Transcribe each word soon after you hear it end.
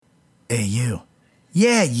Hey, you.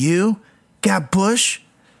 Yeah, you. Got bush?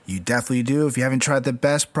 You definitely do if you haven't tried the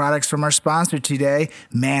best products from our sponsor today,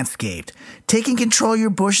 Manscaped. Taking control of your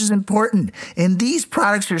bush is important, and these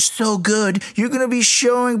products are so good, you're going to be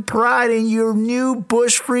showing pride in your new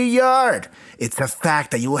bush-free yard. It's a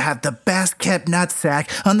fact that you will have the best-kept nutsack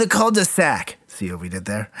on the cul-de-sac. See what we did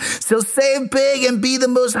there? So save big and be the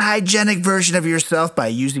most hygienic version of yourself by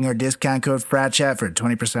using our discount code FRATCHAT for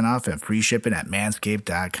 20% off and free shipping at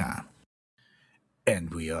manscaped.com.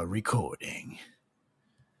 And we are recording.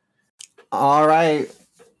 All right.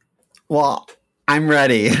 Well, I'm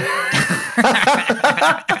ready.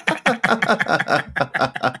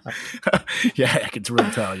 Yeah, I can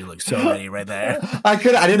really tell you look so ready right there. I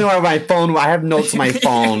didn't know where my phone. I have notes on my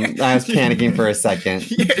phone. I was panicking for a second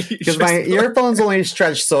because my earphones only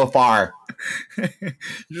stretch so far. You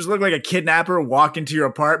just look like a kidnapper walk into your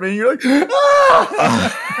apartment and you're like,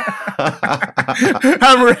 ah!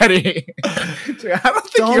 I'm ready. I don't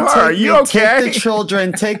think you are. Are you okay? Take the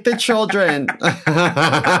children. Take the children.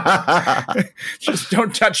 Just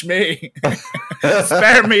don't touch me.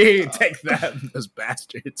 Spare me. Take them, those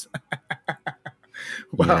bastards.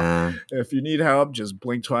 Well, yeah. If you need help, just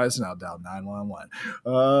blink twice and I'll dial 911.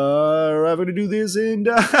 I'm going to do this in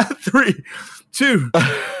 3, 2,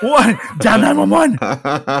 1. Dial 911.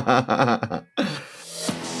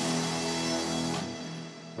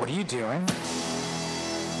 What are you doing?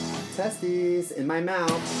 Testes in my mouth.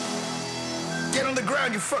 Get on the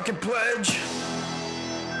ground, you fucking pledge.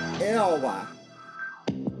 Ew.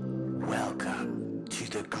 Welcome to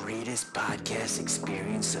the greatest podcast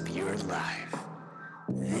experience of your life.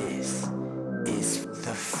 This is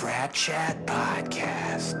the Frat Chat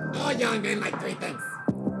Podcast. All young men like 3 things.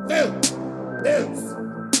 Food, booze,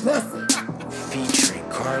 pussy. Featuring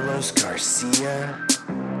Carlos Garcia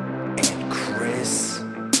and Chris Moore.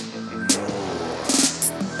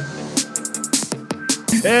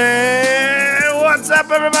 Hey, what's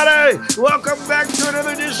up, everybody? Welcome back to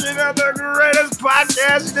another edition of the greatest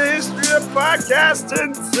podcast in the history of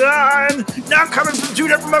podcasting time. Now coming from 2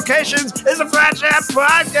 different locations is the Frat Chat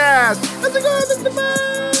Podcast. How's it going, Mr.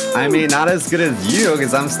 Man? I mean, not as good as you,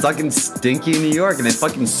 because I'm stuck in stinky New York, and it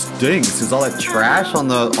fucking stinks, because all that trash on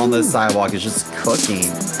the sidewalk is just cooking.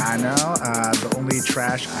 I know. The only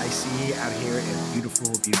trash I see out here in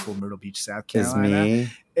beautiful Myrtle Beach, South Carolina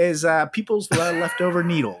is people's leftover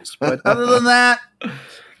needles. But other than that,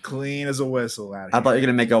 clean as a whistle out here. I thought you were going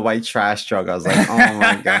to make a white trash joke. I was like, oh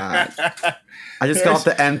my God. I just got off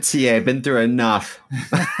the MTA. Been through enough.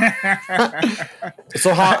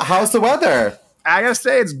 So how's the weather? I gotta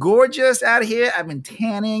say, it's gorgeous out here. I've been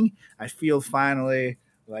tanning. I feel finally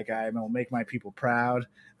like I will make my people proud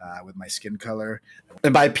with my skin color.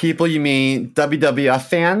 And by people, you mean WWF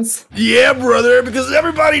fans? Yeah, brother, because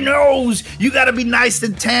everybody knows you gotta be nice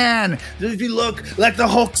and tan. If you look like the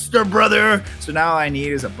Hulkster, brother. So now all I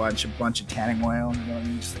need is a bunch of tanning oil. You know what I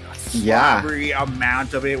mean? Just like a slobbery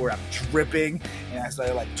amount of it where I'm dripping. And as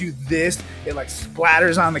I like do this, it like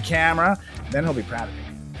splatters on the camera. Then he'll be proud of me.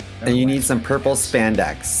 And you need some purple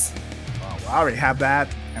spandex. Well, I already have that.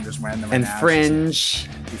 I'm just wearing them right and now. Fringe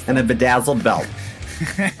and a bedazzled belt.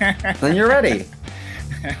 Then you're ready.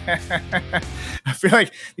 I feel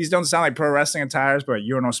like these don't sound like pro wrestling attires, but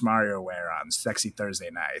you and Osmario wear on sexy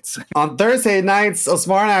Thursday nights. On Thursday nights,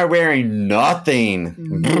 Osmar and I are wearing nothing.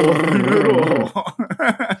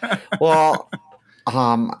 Well,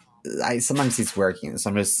 sometimes he's working,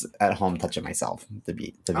 so I'm just at home touching myself, to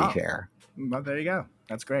be fair. Well, there you go.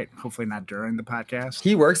 That's great. Hopefully not during the podcast.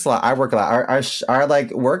 He works a lot. I work a lot. Our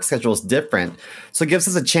like work schedule is different, so it gives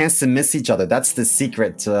us a chance to miss each other. That's the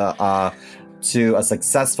secret to a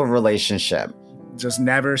successful relationship. Just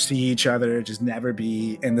never see each other. Just never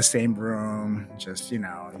be in the same room. Just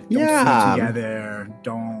don't sleep together.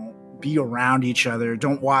 Don't be around each other.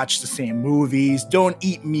 Don't watch the same movies. Don't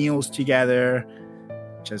eat meals together.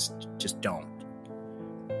 Just don't.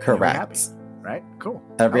 Correct. Right? Cool.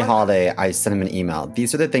 Every holiday, I send him an email.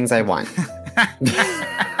 These are the things I want.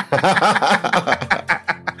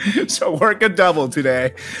 So work a double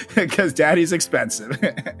today because daddy's expensive.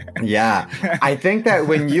 Yeah. I think that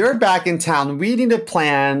when you're back in town, we need to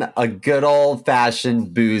plan a good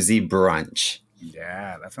old-fashioned boozy brunch.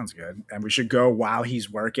 Yeah, that sounds good. And we should go while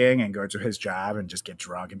he's working and go to his job and just get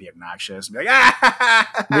drunk and be obnoxious and be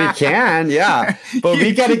like, We can, yeah. But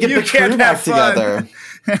we got to get the crew back together.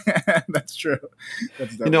 That's true.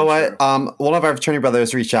 You know what? One of our fraternity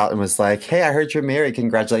brothers reached out and was like, "Hey, I heard you're married.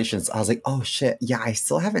 Congratulations." I was like, "Oh shit, yeah, I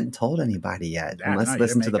still haven't told anybody yet. Let's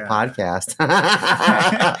listen to the podcast."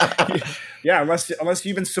 Yeah, unless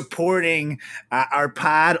you've been supporting our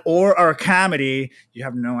pod or our comedy, you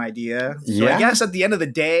have no idea. So I guess at the end of the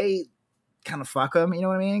day, kind of fuck them. You know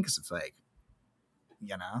what I mean? Because it's like,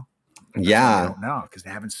 you know, yeah, I don't know because they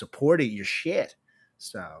haven't supported your shit.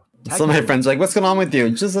 So my friends are like, what's going on with you?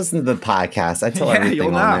 Just listen to the podcast. I tell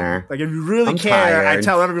everything on there. Like, if you really care, I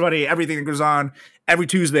tell everybody everything that goes on every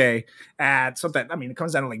Tuesday at something. I mean, it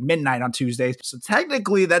comes down to like midnight on Tuesdays. So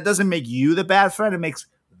technically, that doesn't make you the bad friend. It makes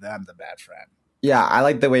them the bad friend. Yeah, I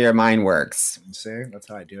like the way your mind works. See, that's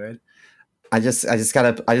how I do it. I just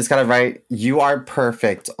gotta write "You are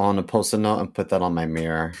perfect" on a post-it note and put that on my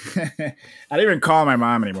mirror. I don't even call my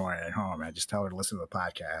mom anymore at home. I just tell her to listen to the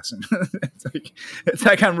podcast, and it's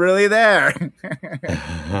like I'm really there.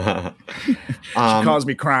 She calls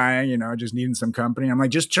me crying, you know, just needing some company. I'm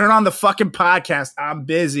like, just turn on the fucking podcast. I'm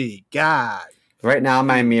busy. God. Right now,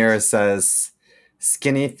 my mirror says,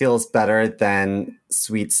 "Skinny feels better than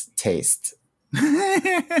sweets taste."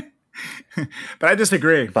 But I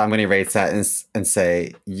disagree. But I'm going to erase that and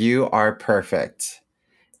say, "You are perfect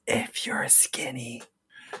if you're skinny."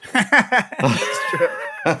 By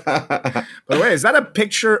the way, is that a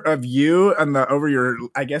picture of you on the over your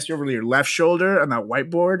left shoulder on that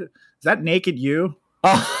whiteboard? Is that naked you?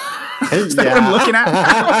 Is that what I'm looking at?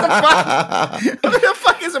 What the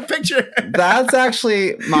fuck is a picture? That's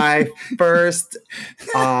actually my first.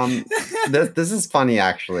 This is funny.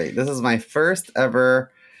 Actually, this is my first ever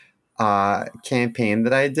campaign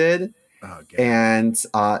that I did, and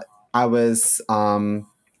I was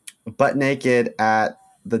butt naked at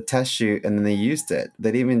the test shoot, and then they used it.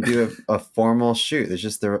 They didn't even do a formal shoot. It's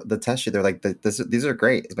just the test shoot. They're like, these are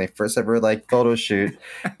great. It's my first ever like photo shoot,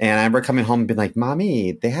 and I remember coming home and being like,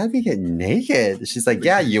 "Mommy, they had me get naked." She's like,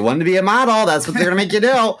 "Yeah, you wanted to be a model. That's what they're gonna make you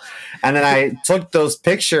do." And then I took those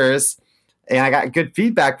pictures, and I got good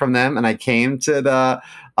feedback from them, and I came to the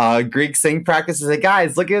Greek sing practice and say,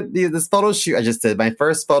 "Guys, look at this photo shoot I just did, my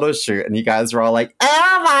first photo shoot." And you guys were all like,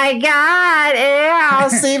 "Oh my God, ew,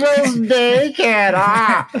 Simo's naked."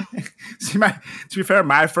 See, to be fair,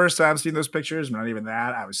 my first time seeing those pictures, not even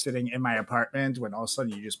that, I was sitting in my apartment when all of a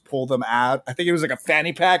sudden you just pull them out. I think it was like a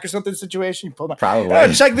fanny pack or something situation. You pull them out. Probably.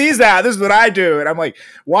 "Oh, check these out. This is what I do." And I'm like,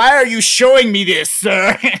 "Why are you showing me this,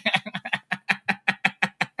 sir?"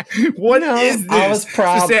 What is this? I was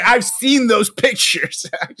proud. Say, I've seen those pictures.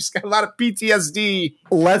 I just got a lot of PTSD.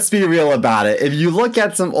 Let's be real about it. If you look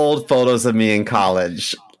at some old photos of me in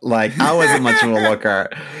college, like I wasn't much of a looker.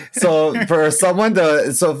 So for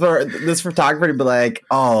this photographer to be like,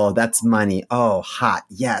 "Oh, that's money. Oh, hot.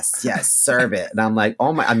 Yes, serve it." And I'm like,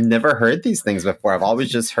 "Oh my, I've never heard these things before. I've always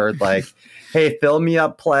just heard like, hey, fill me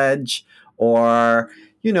up pledge," or,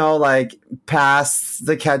 you know, like pass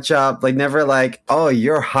the ketchup, like never like, "Oh,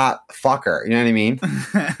 you're hot fucker." You know what I mean?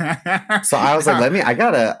 So I was like, I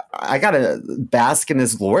gotta bask in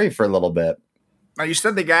this glory for a little bit. Now, you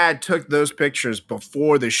said the guy took those pictures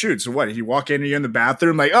before the shoot. So what? Did you walk in and you're in the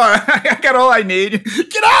bathroom like, "Oh, I got all I need.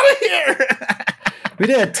 Get out of here." We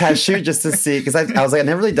did a test shoot just to see, because I was like, I've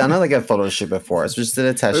never really done a photo shoot before. So we just did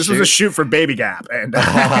a test shoot. This was a shoot for Baby Gap, and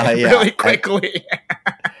really quickly.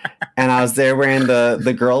 And I was there wearing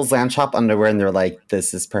the girls' lamb chop underwear, and they're like,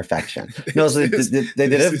 "This is perfection." No, so they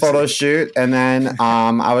did a photo shoot, and then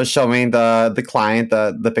I was showing the client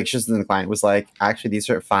the pictures, and the client was like, "Actually, these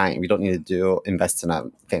are fine. We don't need to invest in a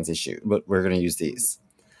fancy shoot, but we're going to use these."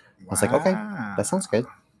 Wow. I was like, "Okay, that sounds good."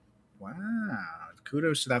 Wow.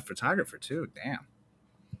 Kudos to that photographer, too. Damn.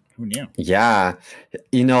 Who knew? Yeah.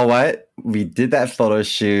 You know what? We did that photo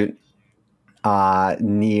shoot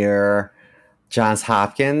near Johns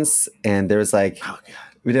Hopkins, and there's like,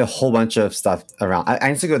 we did a whole bunch of stuff around. I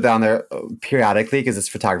used to go down there periodically because this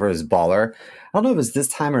photographer was baller. I don't know if it was this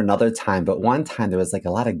time or another time, but one time there was like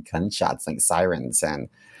a lot of gunshots, like sirens, and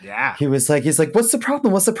yeah, he's like, "What's the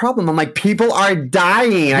problem? What's the problem?" I'm like, "People are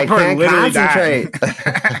dying. I can't concentrate."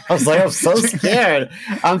 I was like, I'm so scared.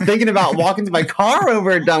 I'm thinking about walking to my car when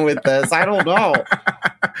we're done with this. I don't know.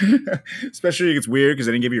 Especially, it's weird because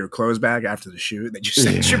they didn't give you your clothes back after the shoot. They just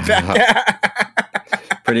sent you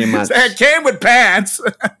back. Pretty much. So it came with pants.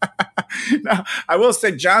 Now, I will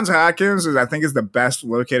say Johns Hopkins is the best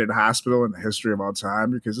located hospital in the history of all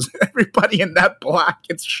time, because everybody in that block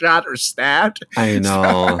gets shot or stabbed. I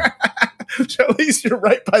know. So at least you're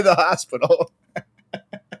right by the hospital.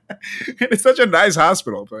 And it's such a nice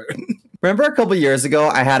hospital. But remember a couple years ago,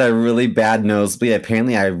 I had a really bad nosebleed.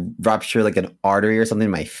 Apparently, I ruptured like an artery or something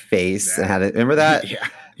in my face. And remember that? Yeah.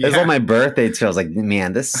 It was on my birthday too. I was like,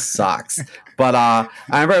 "Man, this sucks." But I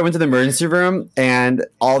remember I went to the emergency room, and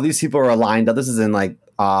all these people were lined up. This is in like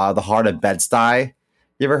the heart of Bed-Stuy.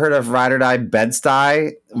 You ever heard of Ride or Die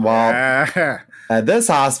Bed-Stuy? Well, at this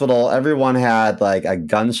hospital, everyone had like a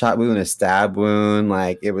gunshot wound, a stab wound.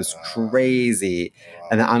 Like, it was crazy.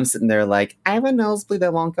 And then I'm sitting there like, I have a nosebleed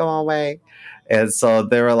that won't go away. And so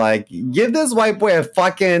they were like, give this white boy a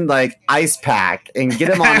fucking like ice pack and get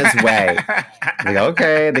him on his way. I'm like,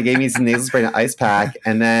 okay. They gave me some nasal spray and an ice pack.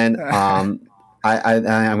 And then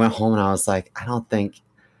I went home and I was like, I don't think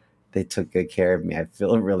they took good care of me. I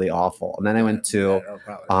feel really awful. And then I went to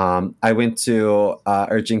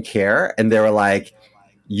urgent care, and they were like,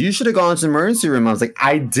 you should have gone to the emergency room. I was like,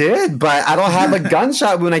 I did, but I don't have a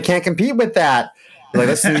gunshot wound. I can't compete with that. They're like,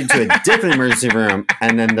 let's send you to a different emergency room.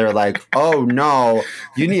 And then they're like, oh no,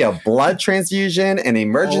 you need a blood transfusion and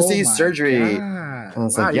emergency surgery. God. I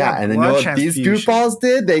was like, yeah. And then you know what these goofballs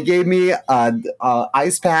did? They gave me a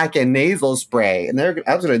ice pack and nasal spray, and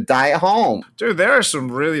I was going to die at home. Dude, there are some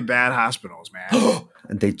really bad hospitals, man.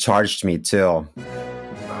 They charged me too.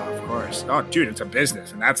 Oh, dude, it's a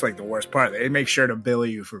business, and that's like the worst part. They make sure to bill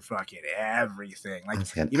you for fucking everything. Like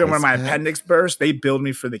even when my appendix burst, they billed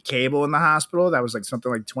me for the cable in the hospital. That was like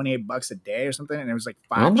something like $28 a day or something, and it was like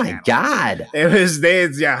 5 Oh my channels. God! It was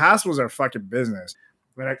hospitals are fucking business.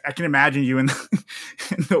 But I can imagine you in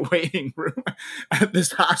the waiting room at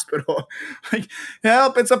this hospital, like,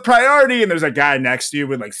 help, it's a priority, and there's a guy next to you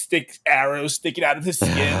with like arrows sticking out of his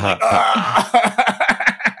skin.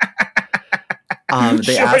 Like,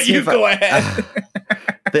 they asked me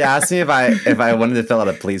they asked me if I wanted to fill out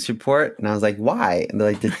a police report, and I was like, why? And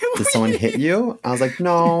they're like, did someone hit you? I was like,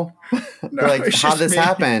 no. They're like, how'd this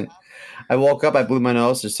happen? I woke up, I blew my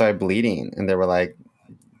nose, just started bleeding, and they were like,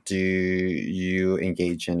 do you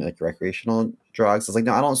engage in like recreational drugs? I was like,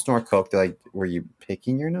 no, I don't snort coke. They're like, were you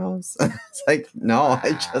picking your nose? It's like, no,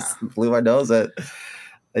 I just blew my nose at.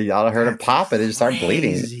 Y'all heard it pop, and it just started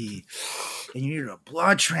bleeding. And you need a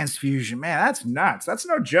blood transfusion. Man, that's nuts. That's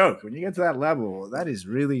no joke. When you get to that level, that is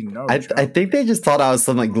really no joke. I think they just thought I was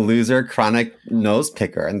some like loser chronic nose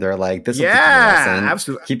picker. And they're like, this will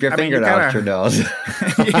absolutely. Keep your finger out your nose.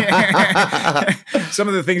 Some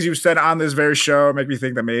of the things you've said on this very show make me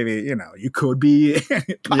think that maybe, you could be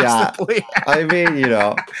possibly. Yeah. I mean,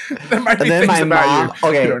 there might be and then my mom,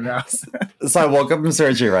 so I woke up from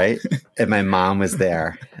surgery, right? And my mom was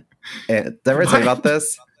there. And did I ever tell you about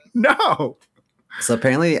this? No. So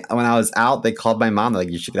apparently when I was out, they called my mom. They're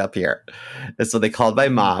like, you should get up here. And so they called my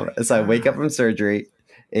mom. And so I wake up from surgery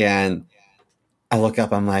and I look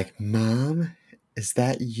up. I'm like, Mom, is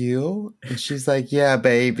that you? And she's like, yeah,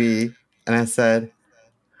 baby. And I said,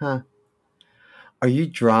 huh, are you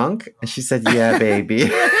drunk? And she said, yeah,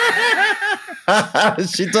 baby.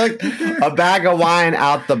 She took a bag of wine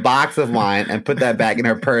out the box of wine and put that back in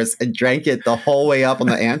her purse and drank it the whole way up on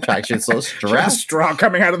the Amtrak. She was so stressed. Straw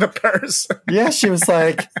coming out of the purse. Yeah, she's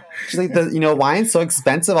like, wine's so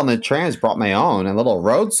expensive on the train. I just brought my own, a little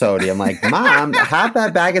road soda. I'm like, Mom, half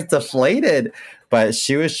that bag is deflated. But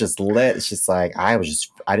she was just lit. She's like, it was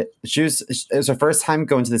her first time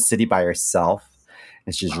going to the city by herself,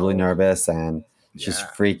 and she's really nervous and she's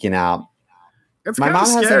freaking out. My mom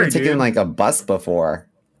hasn't taken like a bus before.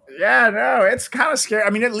 Yeah, no, it's kind of scary. I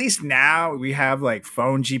mean, at least now we have like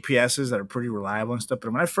phone GPSs that are pretty reliable and stuff.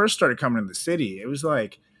 But when I first started coming to the city, it was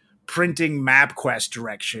like printing MapQuest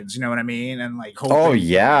directions. You know what I mean? And like, oh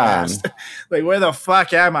yeah, like where the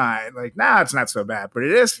fuck am I? Like, now it's not so bad, but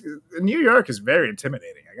it is. New York is very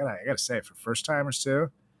intimidating. I gotta say, for first timers too.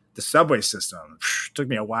 The subway system took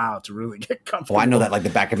me a while to really get comfortable. Oh, I know that like the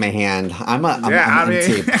back of my hand. I'm an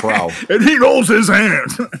MTA pro. And he knows his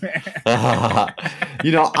hand.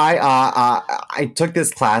 I took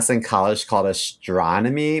this class in college called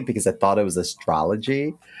astronomy because I thought it was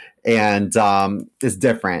astrology, and it's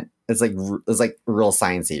different. It's like real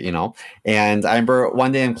sciencey, And I remember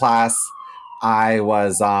one day in class, I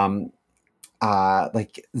was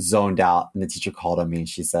like zoned out, and the teacher called on me and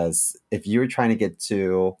she says, if you were trying to get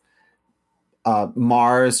to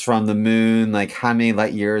Mars from the moon, like how many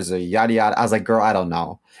light years or yada yada, I was like, girl, I don't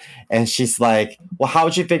know. And she's like, well, how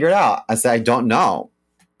would you figure it out? I said, I don't know.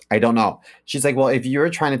 She's like, well, if you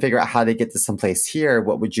were trying to figure out how to get to someplace here,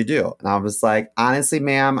 what would you do? And I was like, honestly,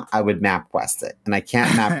 ma'am, I would MapQuest it, and I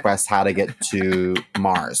can't MapQuest how to get to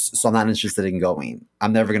Mars, so I'm not interested in going.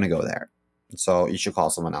 I'm never gonna go there. So you should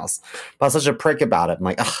call someone else. But I was such a prick about it. I'm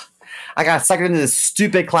like, ugh, I got sucked into this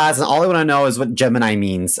stupid class, and all I want to know is what Gemini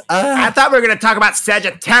means. I thought we were going to talk about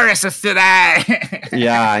Sagittarius today.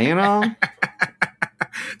 Yeah,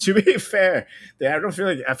 To be fair, I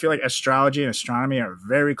feel like astrology and astronomy are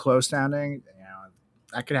very close sounding.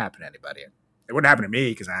 That could happen to anybody. It wouldn't happen to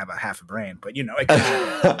me because I have a half a brain, but it could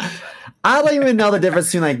happen. I don't even know the difference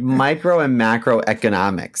between like micro and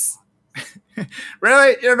macroeconomics.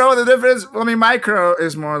 Really? You know the difference? Well, I mean, micro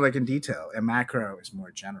is more like in detail, and macro is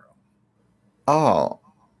more general. Oh,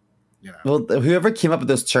 You know. Well, whoever came up with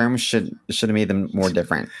those terms should have made them more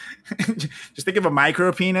different. Just think of a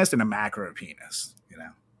micro penis and a macro penis. You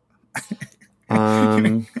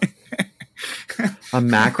know. A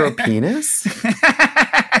macro penis?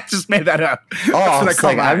 I just made that up. Oh,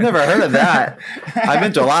 I've never heard of that. I've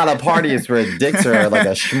been to a lot of parties where dicks are like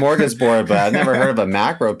a smorgasbord, but I've never heard of a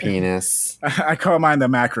macro penis. I call mine the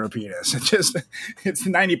macro penis. It's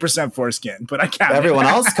 90% foreskin, but I count. Everyone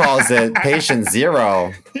else calls it patient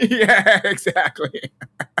zero. Yeah, exactly.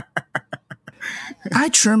 I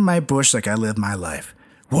trim my bush like I live my life.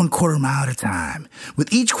 1/4 mile at a time.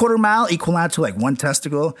 With each 1/4 mile equal out to like 1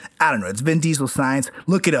 testicle. I don't know, it's Vin Diesel science.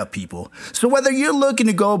 Look it up, people. So whether you're looking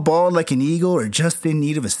to go bald like an eagle or just in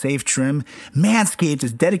need of a safe trim, Manscaped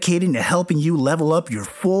is dedicated to helping you level up your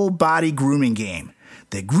full body grooming game.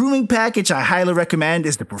 The grooming package I highly recommend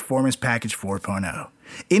is the Performance Package 4.0.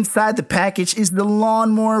 Inside the package is the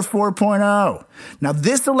Lawnmower 4.0. Now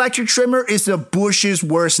this electric trimmer is a bush's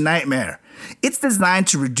worst nightmare. It's designed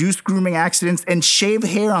to reduce grooming accidents and shave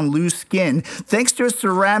hair on loose skin thanks to a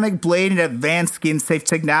ceramic blade and advanced skin-safe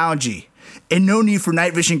technology. And no need for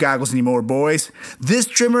night vision goggles anymore, boys. This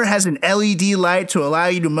trimmer has an LED light to allow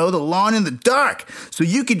you to mow the lawn in the dark, so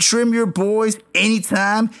you can trim your boys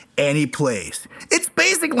anytime, any place. It's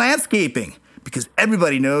basic landscaping, because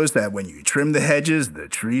everybody knows that when you trim the hedges, the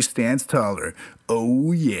tree stands taller.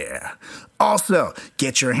 Oh yeah. Also,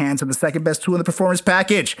 get your hands on the second best tool in the Performance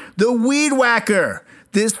Package, the Weed Whacker.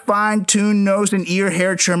 This fine-tuned nose and ear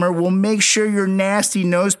hair trimmer will make sure your nasty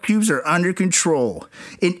nose pubes are under control.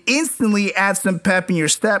 It instantly adds some pep in your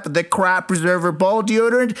step with the Crop Preserver Ball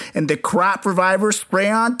Deodorant and the Crop Reviver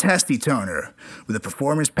Spray-On Testy Toner. With a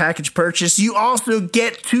Performance Package purchase, you also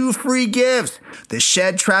get 2 free gifts: the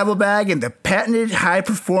Shed Travel Bag and the patented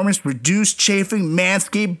high-performance reduced chafing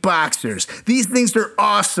Manscaped Boxers. These things are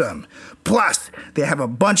awesome. Plus, they have a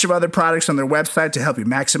bunch of other products on their website to help you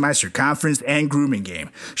maximize your confidence and grooming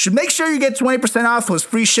game. Should make sure you get 20% off plus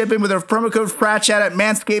free shipping with our promo code FRATCHAT at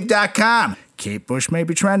manscaped.com. Kate Bush may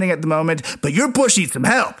be trending at the moment, but your bush needs some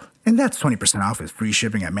help. And that's 20% off with free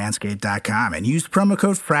shipping at manscaped.com and use promo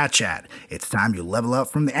code FRATCHAT. It's time you level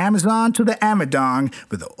up from the Amazon to the Amadong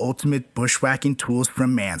with the ultimate bushwhacking tools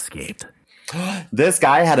from Manscaped. This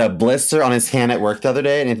guy had a blister on his hand at work the other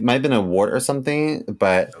day, and it might have been a wart or something,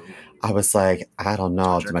 but I was like, I don't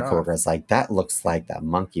know. To my coworker, it's like, that looks like that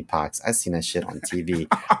monkeypox. I seen that shit on TV.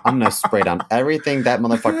 I'm gonna spray down everything that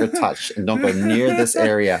motherfucker touched, and don't go near this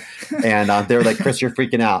area. And they were like, Chris, you're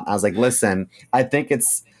freaking out. I was like, listen, I think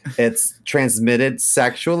it's transmitted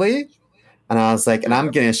sexually. And I was like, and I'm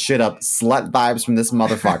getting shit up slut vibes from this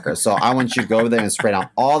motherfucker. So I want you to go over there and spray down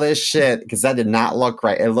all this shit, because that did not look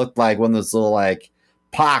right. It looked like one of those little like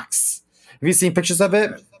pox. Have you seen pictures of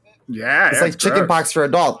it? Yeah, it's like chicken pox for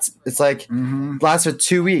adults. It's like lasts for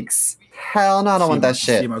 2 weeks. Hell no, I don't want that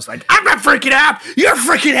shit. Simo's like, I'm not freaking out. You're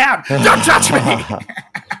freaking out. Don't touch me.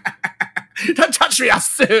 Don't touch me. I'll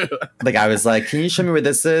sue. Like, I was like, can you show me where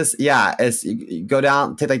this is? Yeah, it's you go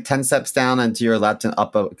down, take like 10 steps down and to your left and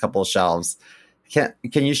up a couple of shelves. Can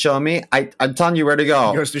you show me? I'm telling you where to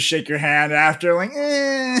go. He goes to shake your hand after, like,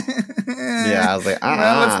 Yeah, I was like,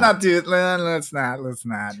 well, let's not do it. Let's not.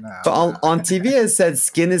 No. But on TV, it said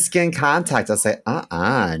skin to skin contact. I was like,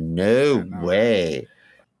 no way.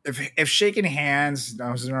 If shaking hands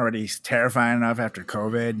wasn't already terrifying enough after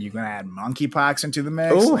COVID, you're gonna add monkeypox into the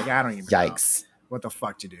mix. Ooh, like, I don't even yikes. know what the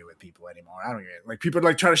fuck to do with people anymore. I don't even like people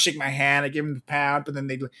like try to shake my hand. I give them the pound, but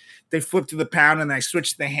then they flip to the pound and then I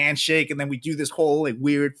switch to the handshake, and then we do this whole like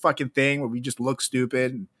weird fucking thing where we just look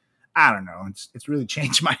stupid. And I don't know. It's really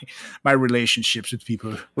changed my relationships with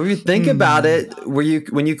people. When you think about it, when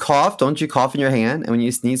you cough, don't you cough in your hand? And when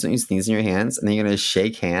you sneeze, don't you sneeze in your hands? And then you're gonna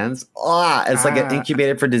shake hands. It's like an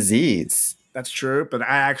incubator for disease. That's true, but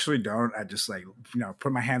I actually don't. I just like,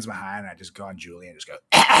 put my hands behind and I just go on Julie and just go,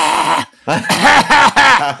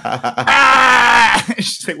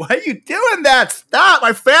 She's like, why are you doing that? Stop.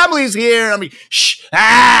 My family's here. I mean, shh.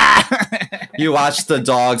 You watch the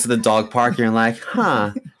dogs at the dog park and you're like,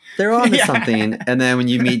 they're on to something. And then when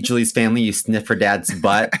you meet Julie's family, you sniff her dad's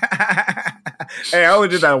butt. Hey, I only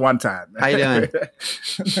did that one time. How you doing?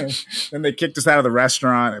 Then they kicked us out of the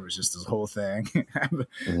restaurant. It was just this whole thing. I've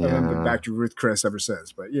been back to Ruth Chris ever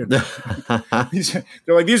since. But they're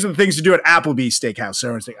like, these are the things to do at Applebee's Steakhouse. So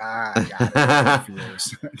everyone's like,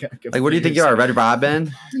 got it. Like, what do you think you are, Red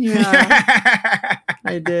Robin? Yeah,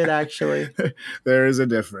 I did actually. There is a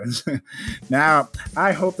difference. Now,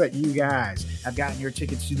 I hope that you guys have gotten your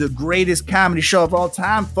tickets to the greatest comedy show of all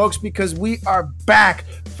time, folks, because we are back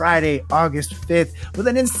Friday, August 5th with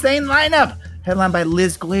an insane lineup. headlined by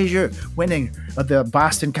Liz Glazer, winning of the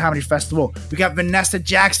Boston Comedy Festival. We got Vanessa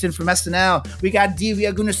Jackson from SNL. We got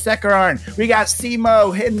Divya Gunasekaran. We got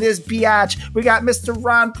Simo in this biatch. We got Mr.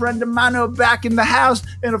 Ron Prendamano back in the house.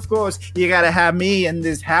 And of course, you gotta have me in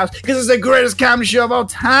this house because it's the greatest comedy show of all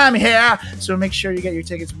time here. So make sure you get your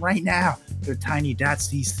tickets right now. Go to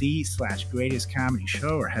tiny.cc/greatest comedy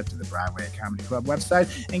show or head to the Broadway Comedy Club website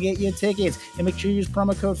and get your tickets. And make sure you use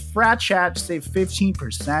promo code FRATCHAT to save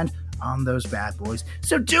 15% on those bad boys.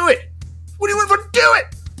 So do it. What do you want for do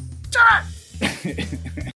it? Do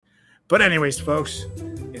it. But anyways, folks,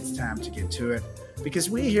 it's time to get to it because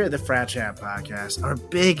we here at the Frat Chat Podcast are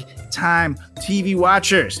big time TV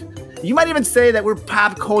watchers. You might even say that we're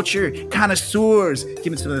pop culture connoisseurs,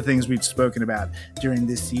 given some of the things we've spoken about during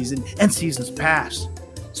this season and seasons past.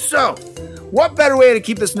 So, what better way to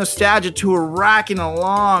keep this nostalgia tour rocking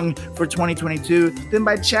along for 2022 than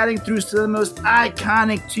by chatting through some of the most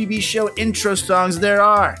iconic TV show intro songs there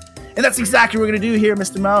are? And that's exactly what we're going to do here,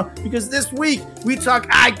 Mr. Mo, because this week we talk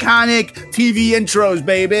iconic TV intros,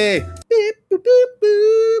 baby. Beep, boop, boop,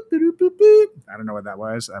 boop, boop, boop, boop. I don't know what that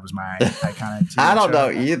was. That was my iconic TV I don't intro.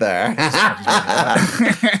 know either.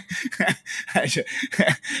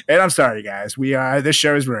 And I'm sorry, guys. This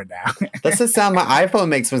show is ruined now. That's the sound my iPhone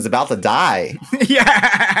makes when it's about to die.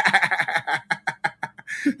 Yeah.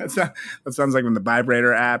 That sounds like when the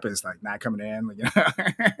vibrator app is like not coming in, like, you know,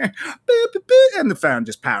 boop, boop, boop, and the phone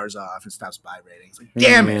just powers off and stops vibrating. It's like,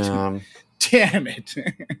 damn it, damn it,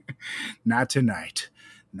 not tonight.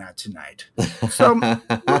 So we're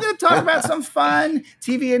going to talk about some fun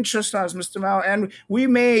TV intro songs, Mr. Mel, and we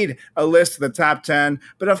made a list of the top 10,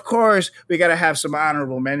 but of course we got to have some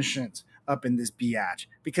honorable mentions up in this biatch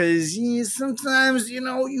because sometimes, you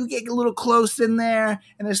know, you get a little close in there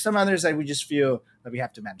and there's some others that we just feel that we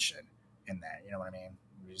have to mention in there. You know what I mean?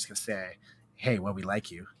 We're just going to say, hey, well, we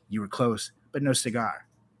like you. You were close, but no cigar.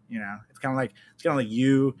 You know, it's kind of like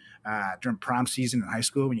you during prom season in high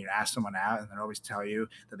school when you ask someone out and they always tell you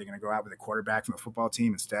that they're going to go out with a quarterback from the football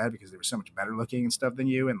team instead because they were so much better looking and stuff than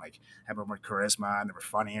you and like have more charisma and they were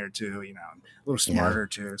funnier too, you know, a little smarter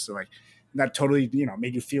too. So like that totally, you know,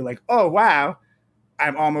 made you feel like, oh, wow,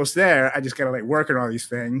 I'm almost there. I just got to like work on all these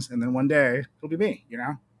things. And then one day it'll be me, you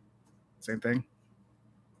know, same thing.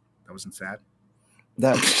 That wasn't sad.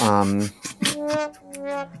 That,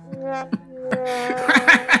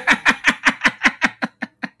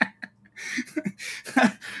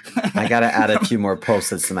 I got to add a few more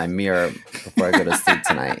post-its to my mirror before I go to sleep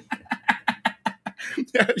tonight.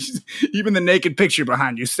 Yeah, even the naked picture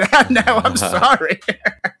behind you sad now. I'm sorry.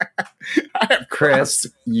 Chris,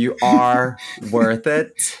 you are worth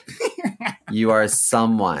it. You are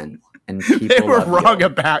someone. And people they were wrong you.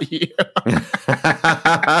 About you.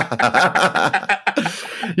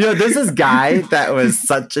 You know, there's this guy that was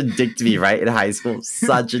such a dick to me, right, in high school.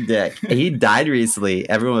 Such a dick. He died recently.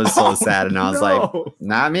 Everyone was so sad. And I was like,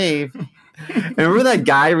 not me. And remember that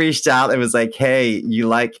guy reached out and was like, hey,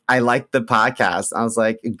 I like the podcast. I was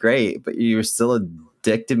like, great, but you were still a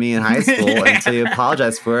dick to me in high school until you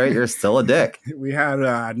apologize for it. You're still a dick. We had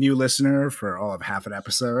a new listener for all of half an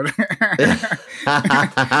episode.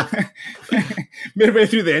 Midway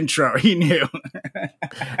through the intro, he knew.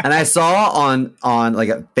 And I saw on like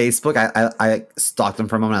Facebook, I stalked him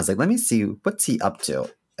for a moment. I was like, let me see, what's he up to?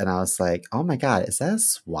 And I was like, oh my God, is that a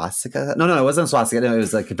swastika? No, it wasn't a swastika. No, it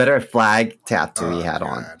was like a Confederate flag tattoo he had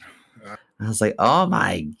on. I was like, oh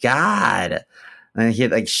my God. And he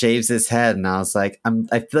like shaves his head, and I was like,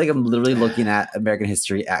 I feel like I'm literally looking at American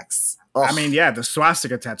History X. Ugh. I mean, yeah, the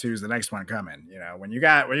swastika tattoo is the next one coming. You know, when you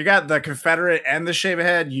got the Confederate and the shaved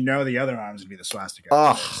head, you know the other arms would be the swastika.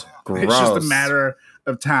 Oh, gross. It's just a matter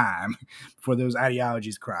of time before those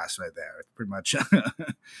ideologies cross right there. It's pretty much.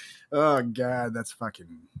 Oh God, that's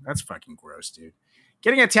fucking gross, dude.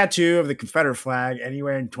 Getting a tattoo of the Confederate flag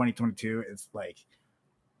anywhere in 2022 is like.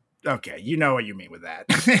 Okay, you know what you mean with that.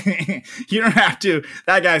 You don't have to.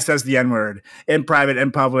 That guy says the N-word in private,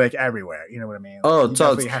 in public, everywhere. You know what I mean? Oh,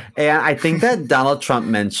 totally. And I think that Donald Trump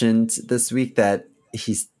mentioned this week that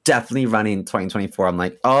he's definitely running in 2024. I'm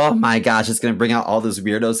like, oh my gosh, it's going to bring out all those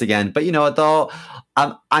weirdos again. But you know what, though?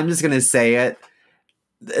 I'm just going to say it.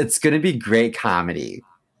 It's going to be great comedy.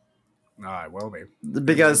 No, it will be.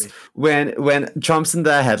 Because when Trump's in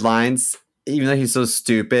the headlines, even though he's so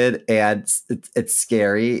stupid and it's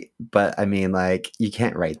scary, but I mean, like, you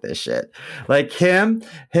can't write this shit. Like him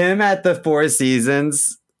at the Four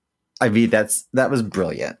Seasons. I mean, that was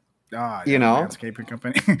brilliant. Oh, you know, landscaping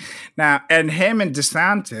company. Now, and him and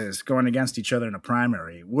DeSantis going against each other in a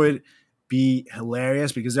primary would be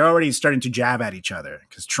hilarious because they're already starting to jab at each other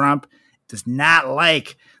because Trump does not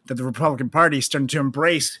like that the Republican Party is starting to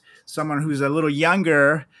embrace someone who's a little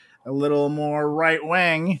younger, a little more right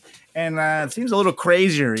wing, and it seems a little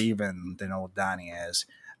crazier even than old Donnie is.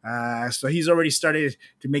 So he's already started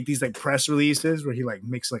to make these like press releases where he like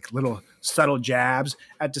makes like little subtle jabs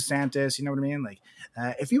at DeSantis. You know what I mean? Like,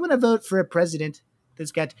 if you want to vote for a president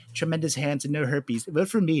that's got tremendous hands and no herpes, vote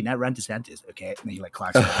for me, not Ron DeSantis. Okay. And then he like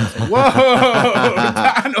clocks it. Like, whoa,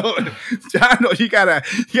 Donald, you gotta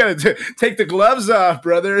take the gloves off,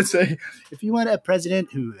 brother. And say, if you want a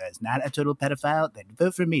president who is not a total pedophile, then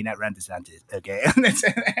vote for me, not Ron DeSantis. Okay. And it's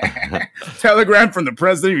telegram from the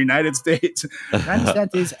president of the United States. Ron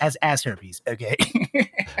DeSantis has ass herpes. Okay.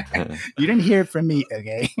 You didn't hear it from me.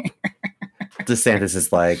 Okay. DeSantis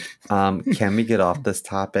is like, can we get off this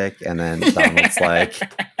topic? And then Donald's like,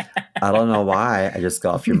 I don't know why. I just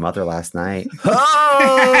got off your mother last night.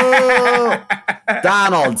 Oh!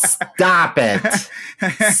 Donald, stop it.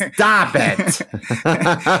 Stop it.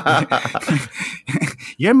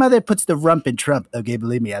 Your mother puts the rump in Trump. Okay,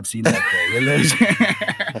 believe me, I've seen that thing.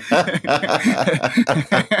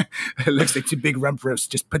 It looks like two big rump roasts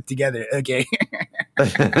just put together. Okay.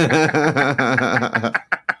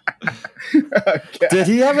 Did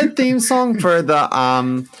he have a theme song for the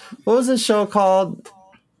what was the show called?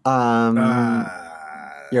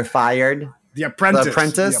 You're Fired. The Apprentice. The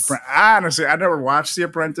Apprentice. Honestly, I never watched The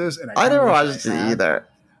Apprentice, and I never watched it either.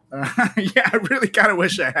 Yeah, I really kind of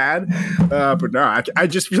wish I had, but no, I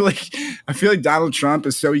just feel like Donald Trump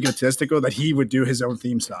is so egotistical that he would do his own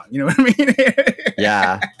theme song. You know what I mean?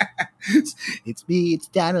 Yeah. It's me, it's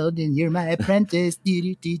Donald, and you're my apprentice.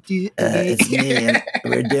 It's me, and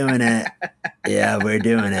we're doing it. Yeah, we're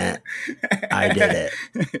doing it. I did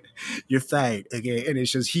it. You're fired. Okay, and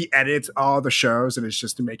it's just he edits all the shows, and it's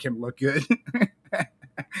just to make him look good.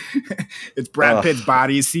 It's Brad Pitt's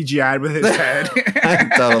body CGI'd with his head.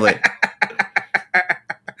 Totally.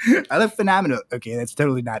 I look phenomenal. Okay, that's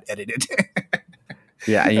totally not edited.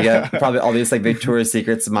 Yeah, and you got probably all these like Victoria's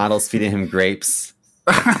Secrets models feeding him grapes.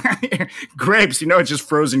 Grapes, it's just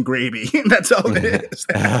frozen gravy. That's all it is.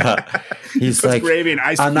 He's like, gravy and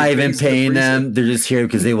ice I'm not even paying them. They're just here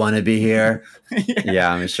because they want to be here.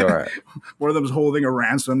 Yeah, I'm sure. One of them's holding a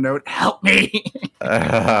ransom note. Help me.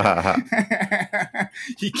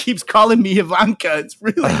 He keeps calling me Ivanka. It's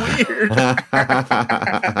really weird.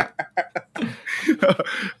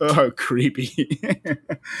 Oh, creepy.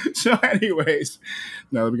 So anyways,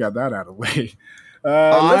 now that we got that out of the way,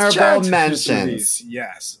 honorable mentions.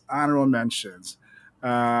 Yes, honorable mentions.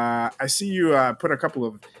 I see you put a couple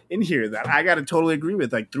of in here that I got to totally agree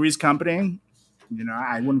with, like Three's Company.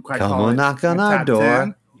 I wouldn't quite call it. Come knock on our door.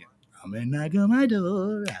 10. Come and knock on my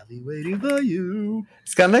door. I'll be waiting for you.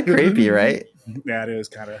 It's kind of creepy, right? Yeah, it is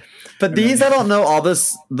kind of. But these, I don't know all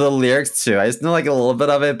the lyrics to. I just know like a little bit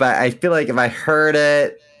of it, but I feel like if I heard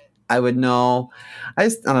it, I would know. I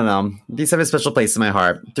don't know. These have a special place in my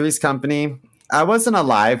heart. Three's Company. I wasn't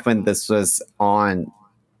alive when this was on,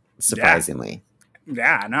 surprisingly.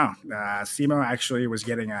 Yeah, I know. Simo actually was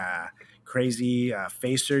getting a crazy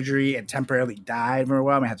face surgery and temporarily died for a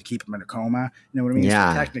while. We had to keep him in a coma. You know what I mean?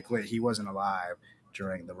 Yeah. So technically, he wasn't alive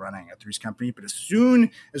during the running of Three's Company. But as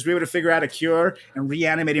soon as we were able to figure out a cure and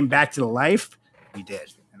reanimate him back to life, we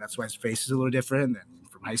did. And that's why his face is a little different than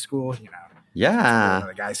from high school. Yeah.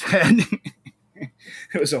 The guy's head.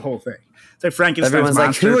 It was a whole thing. It's like Frankenstein's Everyone's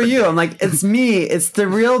monster. like, who are you? I'm like, it's me. It's the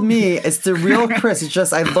real me. It's the real Chris. It's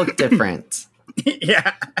just I look different.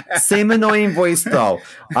 Yeah. Same annoying voice, though.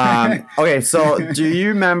 Okay, so do you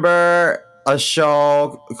remember a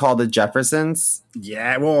show called The Jeffersons?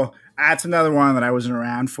 Yeah, well, that's another one that I wasn't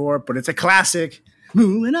around for, but it's a classic.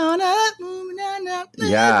 Moving on up, moving on up.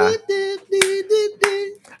 Yeah.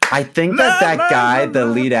 I think that guy, the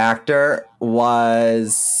lead actor,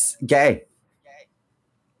 was gay.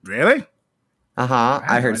 Really? Uh-huh.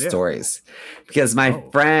 I heard stories. Because my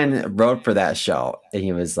friend wrote for that show, and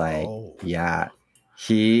he was like, yeah,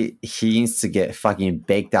 he needs to get fucking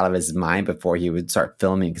baked out of his mind before he would start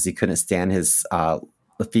filming because he couldn't stand his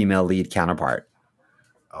female lead counterpart.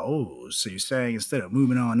 Oh, so you're saying instead of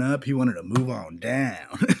moving on up, he wanted to move on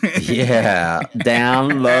down. Yeah,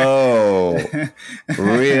 down low,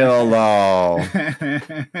 real low.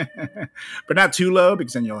 But not too low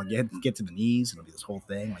because then you'll get to the knees and it'll be this whole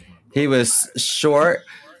thing. He was short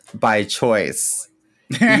by choice.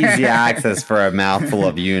 Easy access for a mouthful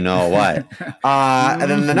of you-know-what. And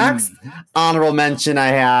then the next honorable mention I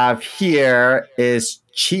have here is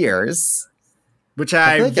Cheers. Which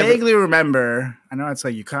I vaguely remember. I know it's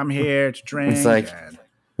like you come here to drink. It's like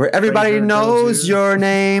where everybody knows your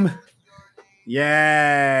name.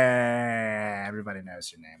 Yeah, everybody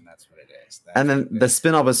knows your name. That's what it is. And then the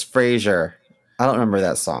spin-off was Frasier. I don't remember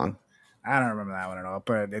that song. I don't remember that one at all,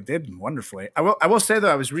 but it did wonderfully. I will say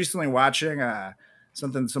though, I was recently watching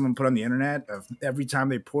something someone put on the internet of every time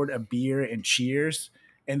they poured a beer in Cheers,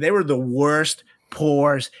 and they were the worst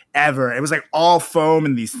pours ever. It was like all foam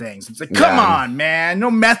in these things. It's like, come on, man,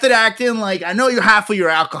 no method acting. Like, I know you're halfway you're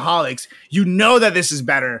alcoholics. You know that this is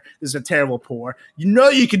better. This is a terrible pour. You know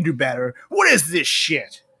you can do better. What is this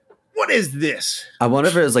shit? What is this? I wonder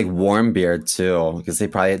if it was like warm beer too, because they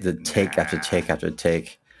probably had to take after take after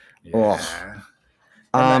take. Yeah.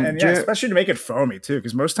 And especially to make it foamy too,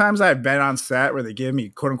 because most times I've been on set where they give me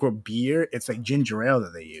quote unquote beer, it's like ginger ale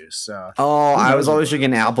that they use. So I was always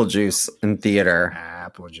drinking apple juice in theater.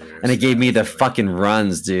 Apple juice, and it gave me the fucking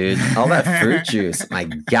runs, dude. All that fruit juice, my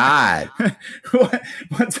god.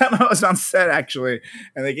 One time I was on set actually,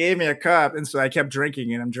 and they gave me a cup, and so I kept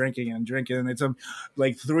drinking, and I'm drinking, and it's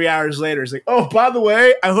like 3 hours later. It's like, oh, by the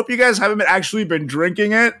way, I hope you guys haven't actually been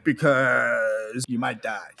drinking it because you might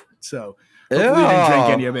die. So. Hopefully you didn't drink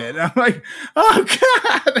any of it. And I'm like, oh god!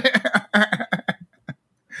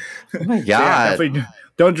 Oh my god! So yeah, definitely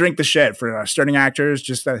don't drink the shit for starting actors.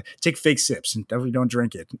 Just take fake sips and definitely don't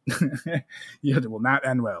drink it. It will not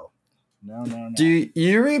end well. No. Do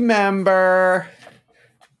you remember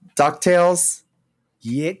DuckTales?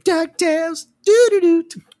 Yeah, DuckTales. Do. You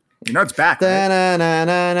know it's back, right?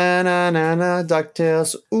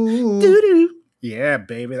 DuckTales. Ooh. Do. Yeah,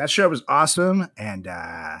 baby, that show was awesome, and.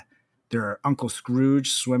 Their Uncle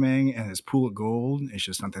Scrooge swimming in his pool of gold is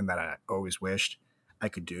just something that I always wished I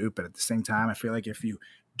could do. But at the same time, I feel like if you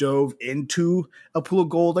dove into a pool of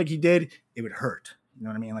gold like he did, it would hurt. You know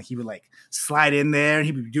what I mean? Like he would like slide in there and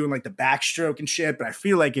he'd be doing like the backstroke and shit. But I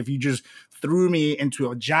feel like if you just threw me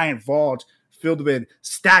into a giant vault filled with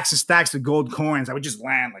stacks and stacks of gold coins, I would just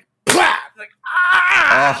land like, like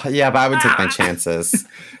oh yeah, but I would take my chances.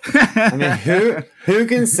 I mean, who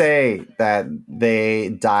can say that they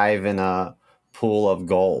dive in a pool of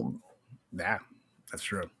gold? Yeah, that's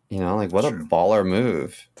true. You know, like what a baller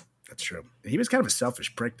move. That's true. He was kind of a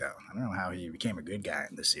selfish prick, though. I don't know how he became a good guy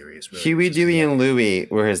in the series. Really. Huey, Dewey, and Louie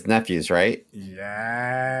were his nephews, right?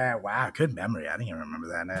 Yeah. Wow, good memory. I didn't even remember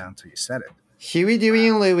that now until you said it. Huey, Dewey,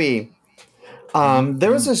 and Louie.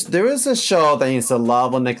 There was a show that I used to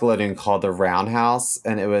love on Nickelodeon called The Roundhouse,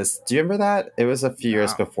 and it was. Do you remember that? It was a few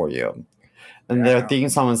years before you, and their theme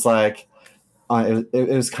song was like, it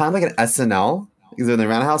was kind of like an SNL because they're in the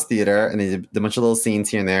Roundhouse Theater, and they did a bunch of little scenes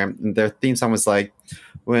here and there. And their theme song was like,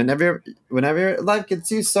 whenever life gets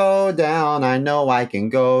you so down, I know I can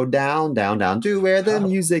go down, down, down to where the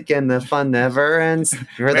music and the fun never ends.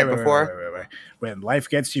 You heard that before? Wait. When life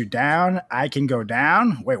gets you down, I can go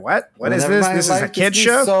down. Wait, what? What is this? This is a kid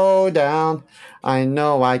show? So down, I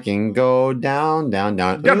know I can go down, down,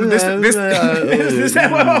 down. Whoa.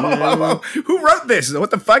 Who wrote this? What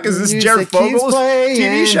the fuck is this? Jared Fogel's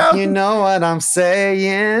TV show? You know what I'm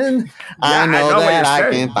saying? I know that I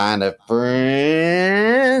can find a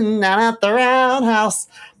friend down at the Roundhouse.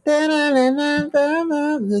 Down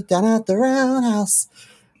at the Roundhouse.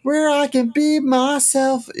 Where I can be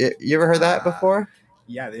myself. You ever heard that before?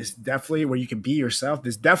 Yeah, this definitely where you can be yourself.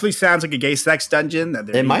 This definitely sounds like a gay sex dungeon that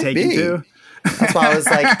they're might taken be. To. That's why I was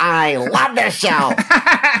like, I love this show.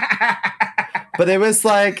 But it was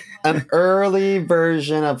like an early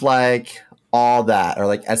version of like All That or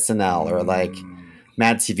like SNL or like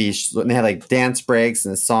Mad TV. And they had like dance breaks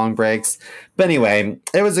and song breaks. But anyway,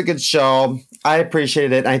 it was a good show. I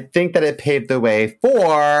appreciated it. I think that it paved the way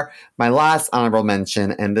for my last honorable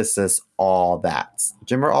mention, and this is All That.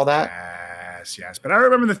 Do you remember All That? Yes. But I don't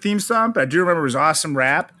remember the theme song, but I do remember it was awesome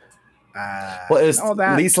rap. Well, it was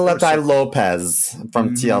Lisa Leti Lopez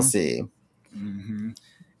from TLC. Mm-hmm.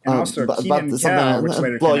 And also Keenan something Kel, which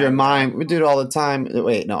later blow your mind. We do it all the time.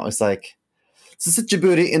 Wait, no, it's like, sit your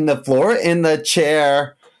booty in the floor, in the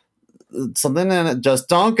chair. Something in it, just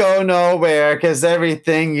don't go nowhere because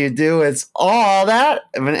everything you do is all that.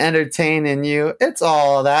 I've been entertaining you. It's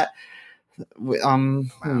all that. Wow.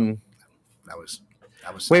 That was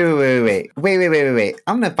wait.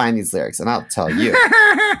 I'm gonna find these lyrics and I'll tell you.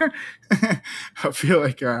 I feel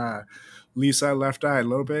like Lisa Left Eye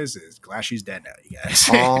Lopez is glad she's dead now, you guys.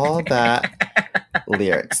 All That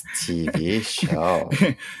lyrics TV show.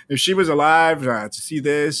 If she was alive to see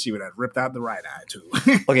this, she would have ripped out the right eye too.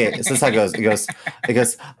 Okay, this is how it goes. It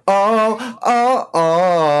goes. Oh,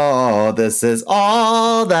 this is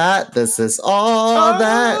all that. This is all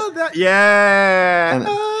that. Yeah.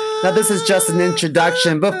 Now, this is just an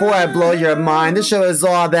introduction. Before I blow your mind, the show is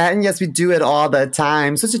all that. And yes, we do it all the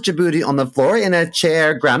time. So sit your booty on the floor, in a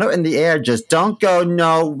chair, ground out in the air. Just don't go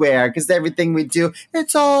nowhere. Because everything we do,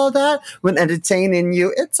 it's all that. When entertaining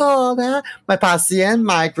you, it's all that. My posse and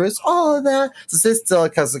my crew's all of that. So sit still,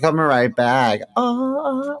 because we're coming right back. This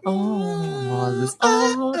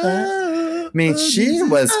all that. I mean, she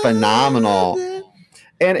was phenomenal.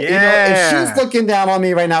 And, you know, if she's looking down on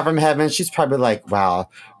me right now from heaven, she's probably like, wow,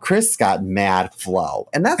 Chris got mad flow.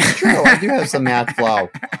 And that's true. I do have some mad flow.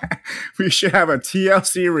 We should have a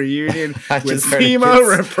TLC reunion with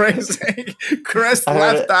Timo replacing Chris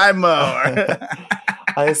Left Eye Mower.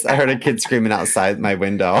 I heard a kid screaming outside my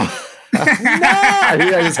window. No!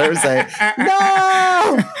 I just heard her say,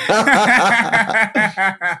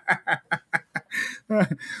 no!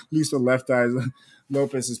 Lisa Left Eye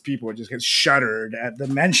Lopez's people just get shuddered at the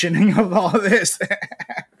mentioning of all this.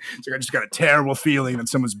 So I just got a terrible feeling that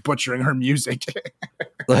someone's butchering her music.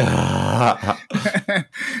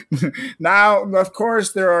 Now, of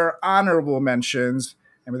course, there are honorable mentions,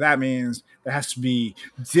 and what that means there has to be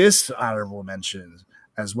dishonorable mentions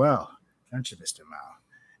as well, don't you, Mr. Mao?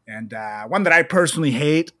 And one that I personally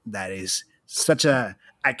hate, that is such a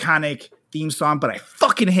iconic theme song, but I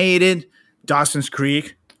fucking hate it, Dawson's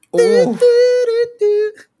Creek. Oh.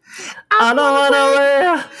 I don't want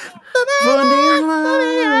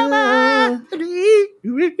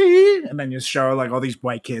to and then you show like all these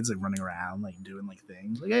white kids like running around, like doing like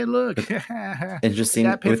things. Like, hey, look,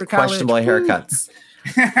 interesting with questionable haircuts.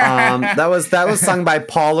 That was sung by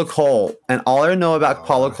Paula Cole, and all I know about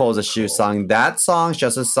Paula Cole is that she sung that song,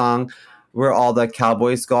 just a song where all the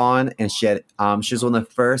cowboys gone, and she was one of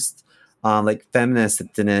the first like feminists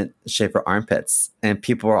that didn't shave her armpits, and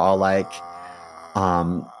people were all like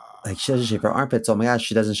she doesn't shave her armpits. Oh my gosh,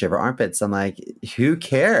 she doesn't shave her armpits. I'm like, who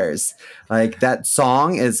cares? Like, that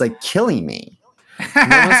song is like killing me. Who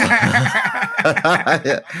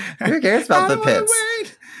cares about the pits?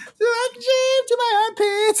 To my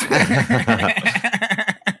armpits.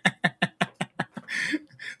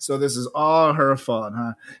 So this is all her fault,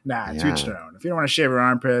 huh? Nah, to each their own. If you don't want to shave your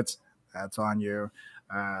armpits, that's on you.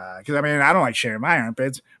 Because I mean, I don't like shaving my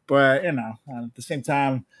armpits, but you know, at the same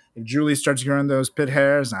time, if Julie starts growing those pit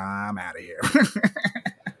hairs, I'm out of here.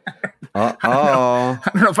 I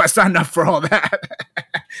don't know if I signed up for all that.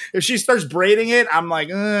 If she starts braiding it, I'm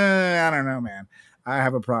like, I don't know, man. I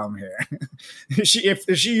have a problem here.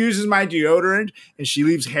 If she uses my deodorant and she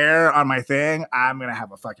leaves hair on my thing, I'm gonna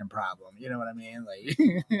have a fucking problem. You know what I mean? Like,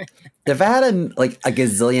 if I had a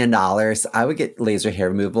gazillion dollars, I would get laser hair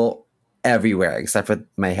removal everywhere except for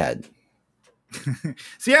my head.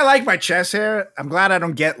 See, I like my chest hair. I'm glad I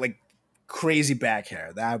don't get like crazy back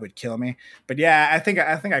hair. That would kill me. But yeah, I think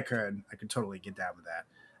I could totally get down with that.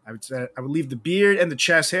 I would say I would leave the beard and the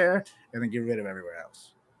chest hair and then get rid of everywhere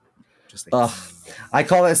else. Just like I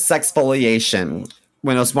call it sexfoliation.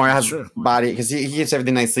 When Osmar has body, because he keeps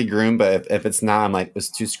everything nicely groomed, but if it's not, I'm like, it's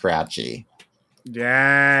too scratchy.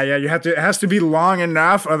 Yeah, you have to. It has to be long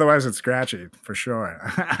enough, otherwise it's scratchy for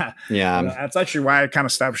sure. Yeah, that's actually why I kind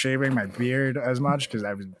of stopped shaving my beard as much, because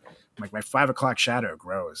I would like my 5 o'clock shadow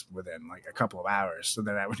grows within like a couple of hours. So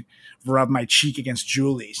then I would rub my cheek against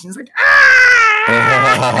Julie. She's like,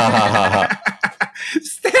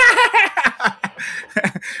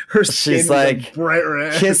 she's like bright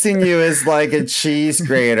red. Kissing you is like a cheese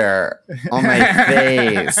grater on my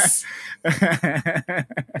face.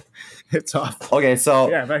 It's awful. Okay, so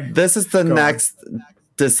this is the next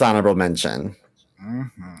dishonorable mention.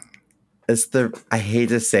 Mm-hmm. It's I hate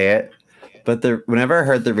to say it, but whenever I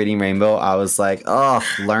heard the Reading Rainbow, I was like, oh,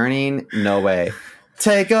 learning? No way.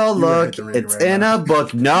 Take a look. It's in a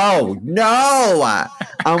book. No.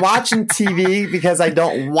 I'm watching TV because I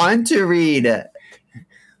don't want to read it.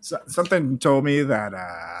 So, something told me that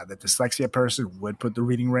the dyslexia person would put the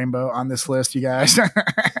Reading Rainbow on this list, you guys.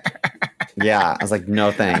 Yeah, I was like,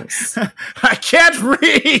 no thanks. I can't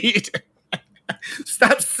read.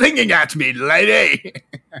 Stop singing at me, lady.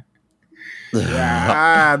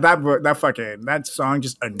 Yeah, that song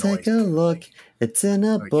just annoys me. Take a look. It's in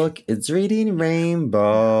a book. It's Reading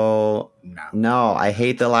Rainbow. No, I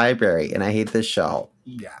hate the library and I hate this show.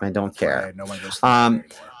 Yeah, I don't care. Right. No one goes to the library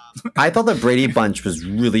anymore. I thought the Brady Bunch was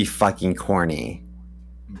really fucking corny.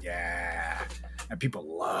 Yeah, and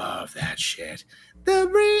people love that shit.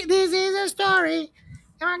 This is a story of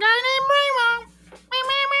a guy named Rainbow.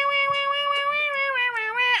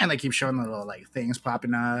 And they keep showing the little like things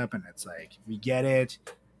popping up, and it's like, we get it.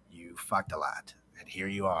 You fucked a lot, and here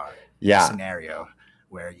you are. Yeah. Scenario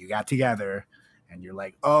where you got together, and you're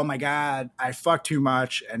like, oh my god, I fucked too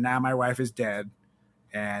much, and now my wife is dead,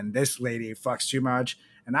 and this lady fucks too much,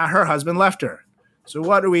 and now her husband left her. So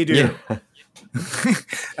what do we do? Yeah.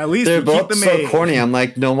 At least They're we keep both the so maid. corny. I'm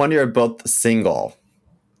like, no wonder you're both single.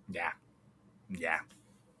 Yeah,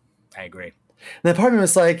 I agree. And the part of me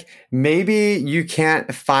was like, maybe you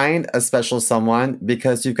can't find a special someone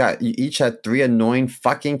because you each had 3 annoying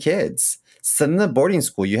fucking kids. Send them to boarding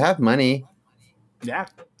school. You have money. Yeah,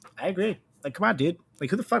 I agree. Like, come on, dude. Like,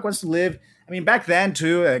 who the fuck wants to live? I mean, back then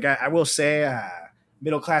too. Like, I will say,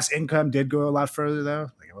 middle class income did go a lot further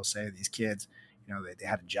though. Like, I will say, these kids, you know, they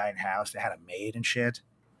had a giant house, they had a maid and shit.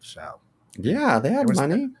 So Yeah, they had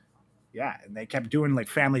money. Yeah, and they kept doing like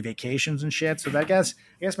family vacations and shit. So I guess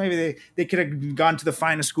maybe they could have gone to the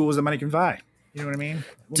finest schools that money can buy. You know what I mean?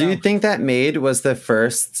 Do you think that maid was the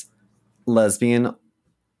first lesbian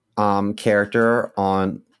character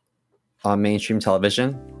on mainstream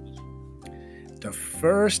television? The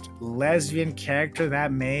first lesbian character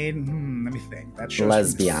that made? Let me think. That shows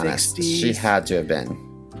Let's be honest. 60s. She had to have been.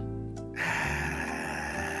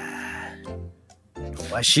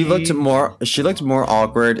 She looked more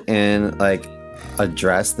awkward in like a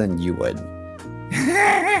dress than you would.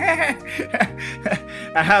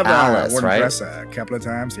 I have Alice, worn a right? dress a couple of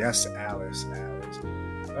times. Yes, Alice.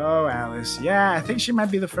 Oh, Alice. Yeah, I think she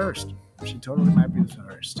might be the first. She totally might be the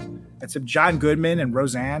first. Except John Goodman and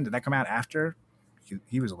Roseanne. Did that come out after?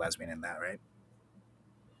 He was a lesbian in that, right?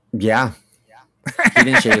 Yeah. He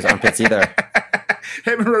didn't shave his armpits either.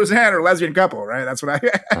 Him and Roseanne are a lesbian couple, right? That's what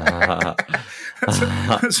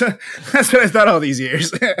that's what I thought all these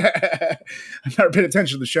years. I've never paid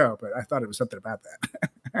attention to the show, but I thought it was something about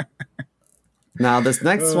that. Now, this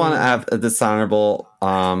next one, I have a dishonorable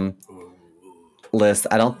list.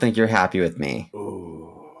 I don't think you're happy with me.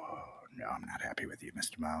 Oh, no, I'm not happy with you,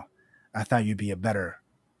 Mr. Mo. I thought you'd be a better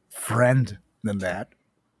friend than that.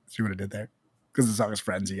 See what I did there? Because the song is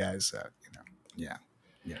Friends, you guys. So, you know, yeah.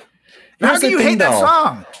 How Here's do the you thing, hate that though.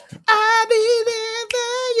 song? I'll be there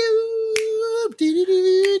for you.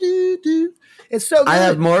 Do-do-do-do-do. It's so good. I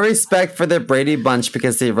have more respect for the Brady Bunch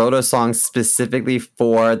because they wrote a song specifically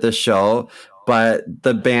for the show, but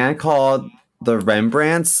the band called the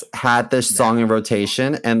Rembrandts had this song in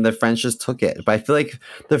rotation and the Friends just took it. But I feel like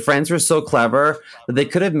the Friends were so clever that they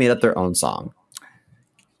could have made up their own song.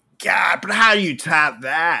 God, but how do you top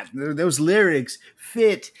that? Those lyrics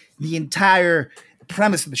fit the entire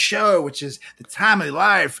premise of the show, which is the time of your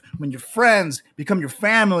life when your friends become your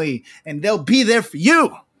family and they'll be there for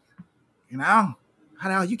you. You know? How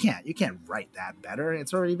the hell you can't write that better.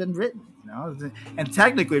 It's already been written, you know? And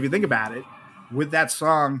technically, if you think about it, would that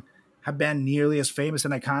song have been nearly as famous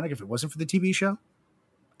and iconic if it wasn't for the TV show?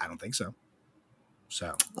 I don't think so.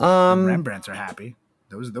 So Rembrandts are happy.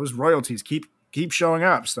 Those royalties keep showing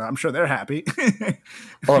up, so I'm sure they're happy.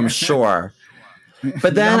 Oh, I'm sure.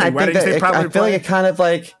 But then I think that I feel like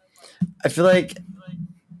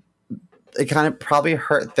it kind of probably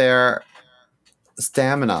hurt their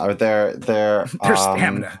stamina or their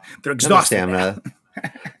stamina. They're exhausted. Stamina.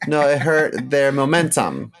 No, it hurt their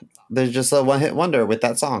momentum. They're just a one-hit wonder with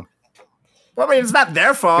that song. Well, I mean, it's not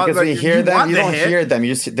their fault. Because when you hear them, you don't hear them.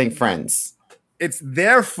 You just think Friends. It's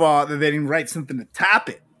their fault that they didn't write something to top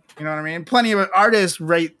it. You know what I mean? Plenty of artists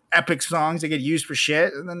write epic songs that get used for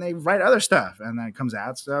shit, and then they write other stuff, and then it comes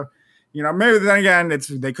out. So, you know, maybe then again,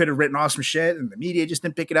 they could have written awesome shit, and the media just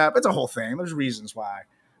didn't pick it up. It's a whole thing. There's reasons why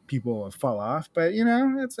people fall off, but you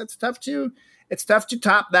know, it's tough to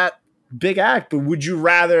top that big act. But would you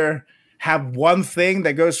rather have one thing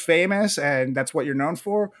that goes famous and that's what you're known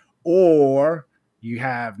for, or you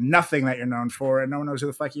have nothing that you're known for and no one knows who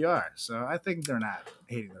the fuck you are? So I think they're not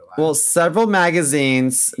hating their lives. Well, several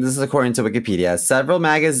magazines, this is according to Wikipedia, several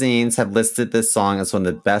magazines have listed this song as one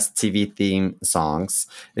of the best TV theme songs,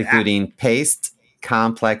 including Paste,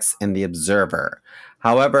 Complex, and The Observer.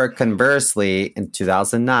 However, conversely, in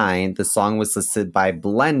 2009, the song was listed by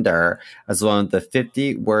Blender as one of the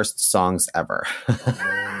 50 worst songs ever.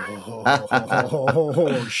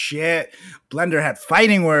 Oh, shit. Blender had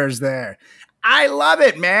fighting words there. I love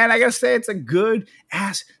it, man. I gotta say, it's a good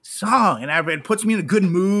ass song, and it puts me in a good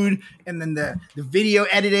mood. And then the video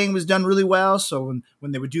editing was done really well. So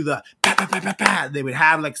when they would do the they would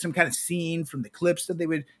have like some kind of scene from the clips that they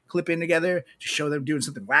would clip in together to show them doing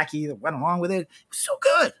something wacky that went along with it. It was so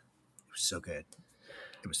good. It was so good.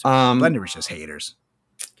 It was so good. Blender was just haters.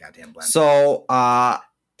 Goddamn Blender. So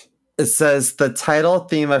it says the title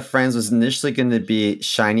theme of Friends was initially going to be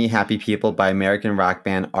Shiny Happy People by American rock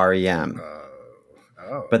band REM.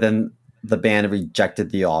 But then the band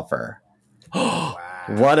rejected the offer. Wow.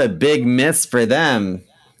 What a big miss for them.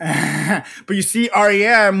 But you see,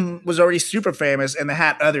 REM was already super famous, and they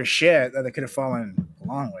had other shit that they could have fallen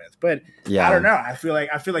along with. But Yeah. I don't know. I feel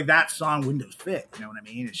like that song wouldn't have fit. You know what I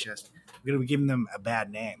mean? It's just we're gonna be giving them a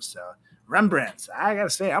bad name. So Rembrandt, I gotta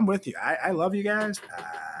say, I'm with you. I love you guys.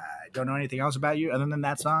 I don't know anything else about you other than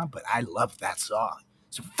that song, but I love that song.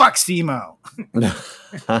 So fuck Simo.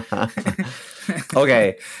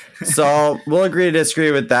 Okay, so we'll agree to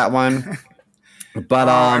disagree with that one.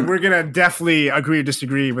 But we're gonna definitely agree or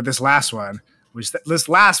disagree with this last one. This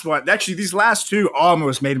last one, actually, these last two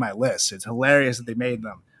almost made my list. It's hilarious that they made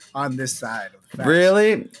them on this side of the fence.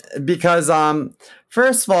 Really? Because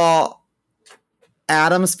first of all,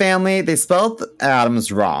 Addams Family, they spelled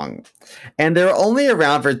Addams wrong. And they were only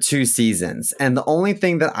around for 2 seasons. And the only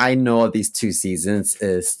thing that I know of these 2 seasons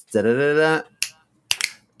is da-da-da-da.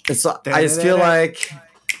 So I just feel like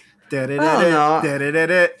I don't know.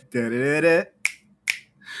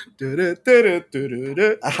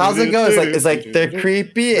 How's it go? It's like they're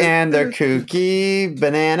creepy and they're kooky.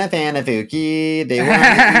 Banana Fanafuki. They want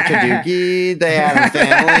to eat Kaduki. They have a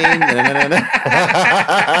family.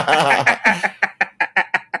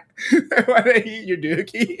 I want to eat your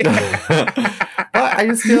dookie. I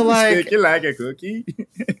just feel like Stick you like a cookie.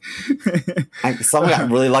 someone got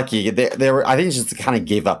really lucky. They were. I think just kind of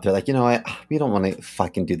gave up. They're like, you know what? We don't want to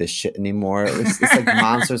fucking do this shit anymore. It's like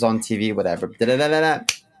monsters on TV, whatever. Da-da-da-da-da.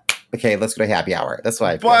 Okay, let's go to happy hour. That's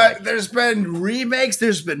why. But there's been remakes.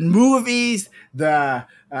 There's been movies. The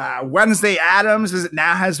Wednesday Addams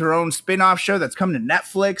now has her own spin-off show that's coming to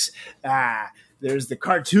Netflix. There's the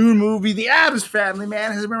cartoon movie. The Addams Family,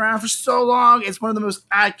 man, has been around for so long. It's one of the most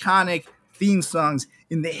iconic theme songs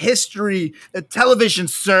in the history of television,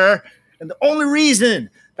 sir. And the only reason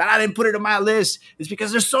that I didn't put it on my list is because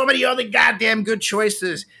there's so many other goddamn good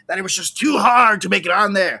choices that it was just too hard to make it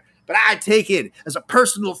on there. But I take it as a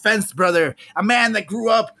personal offense, brother. A man that grew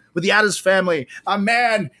up with the Addams Family. A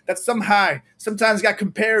man that sometimes got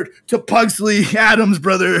compared to Pugsley Addams,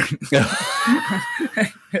 brother.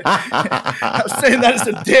 I'm saying that it's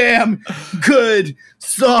a damn good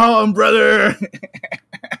song, brother.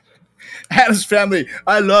 Addams Family,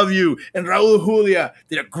 I love you. And Raul Julia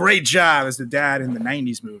did a great job as the dad in the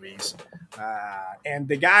 90s movies. And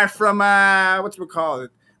the guy from,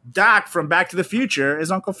 Doc from Back to the Future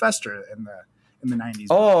is Uncle Fester in the 90s.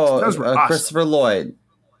 Oh, those were awesome. Christopher Lloyd.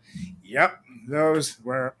 Yep, those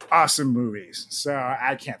were awesome movies. So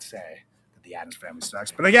I can't say that the Addams Family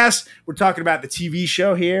sucks. But I guess we're talking about the TV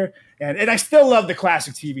show here. And I still love the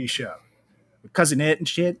classic TV show. With Cousin It and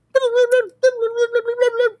shit.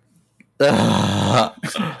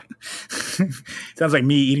 Sounds like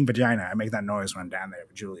me eating vagina. I make that noise when I'm down there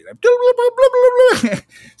with Julie. Like,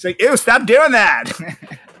 it's like, ew, stop doing that.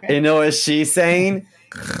 You know what she's saying?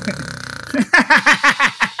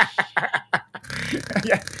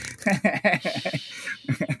 Yeah.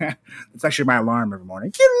 It's actually my alarm every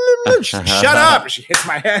morning. Shut up! She hits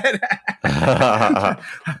my head.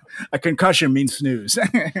 A concussion means snooze.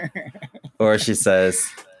 Or she says,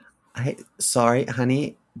 sorry,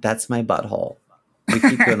 honey, that's my butthole. We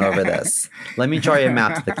keep going over this. Let me draw your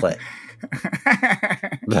mouth to the clit.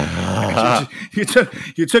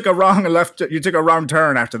 You took a wrong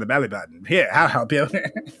turn after the belly button. Here, I'll help you.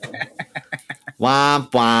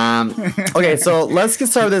 Womp womp. Okay, so let's get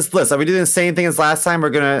started with this list. Are we doing the same thing as last time? We're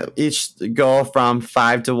gonna each go from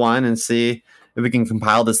 5 to 1 and see if we can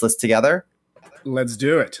compile this list together. Let's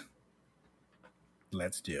do it.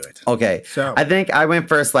 Okay, so I think I went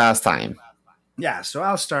first last time. Yeah, so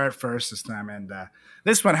I'll start first this time, and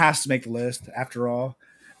this one has to make the list. After all,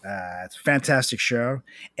 it's a fantastic show,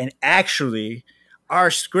 and actually, our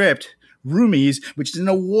script, Roomies, which is an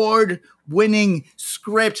award-winning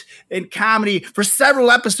script in comedy for several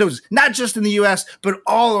episodes, not just in the U.S. but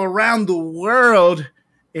all around the world.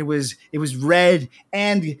 It was read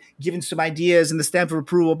and given some ideas and the stamp of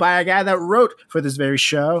approval by a guy that wrote for this very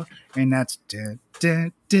show, and that's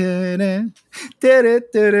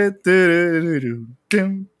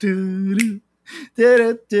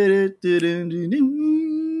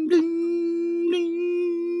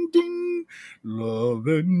Love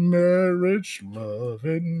and marriage.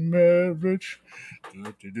 Nothing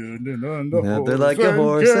like a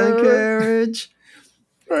horse and carriage.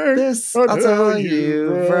 This I'll tell you,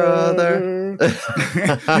 brother.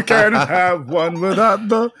 You can't have one without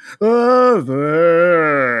the other.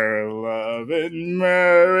 Love and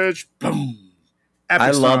marriage. Boom.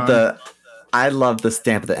 Epic song. I love the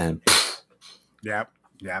stamp at the end. Yep.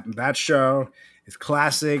 That show is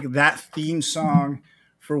classic. That theme song,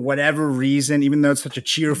 for whatever reason, even though it's such a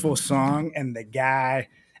cheerful song, and the guy,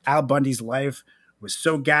 Al Bundy's life was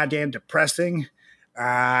so goddamn depressing,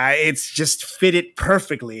 It's just fitted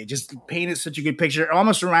perfectly. It just painted such a good picture. It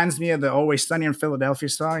almost reminds me of the Always Sunny in Philadelphia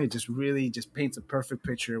song. It just really just paints a perfect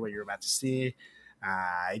picture of what you're about to see.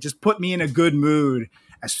 It just put me in a good mood.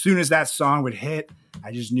 As soon as that song would hit,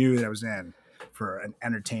 I just knew that I was in for an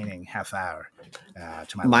entertaining half hour.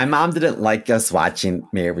 To my mom didn't like us watching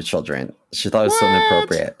Married with Children. She thought it was so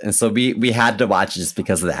inappropriate. And so we had to watch it just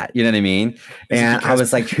because of that. You know what I mean? And I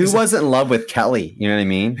was like, who wasn't in love with Kelly? You know what I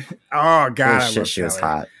mean? Oh, God. Shit, she was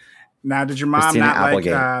hot. Now, did your mom Christina not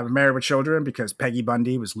Applegate. like Married with Children? Because Peggy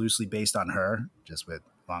Bundy was loosely based on her, just with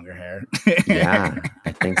longer hair. Yeah,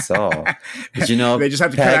 I think so. Did you know they just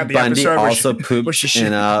have to cut out the Bundy episode also pooped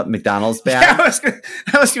in a McDonald's bag? Yeah,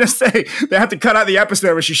 I was gonna say they have to cut out the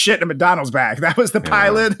episode where she shit in a McDonald's bag. That was the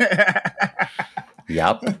pilot.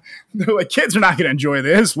 Yep. They're like, kids are not gonna enjoy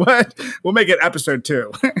this. What? We'll make it episode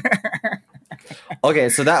 2. Okay,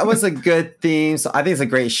 so that was a good theme. So I think it's a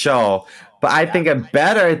great show. But I think a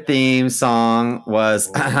better theme song was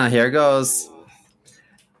here it goes.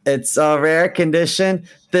 It's a rare condition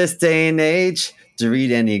this day and age to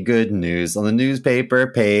read any good news on the newspaper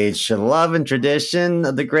page. The love and tradition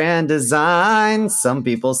of the grand design, some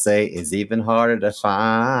people say, is even harder to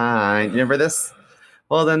find. You remember this?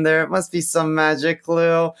 Well, then there must be some magic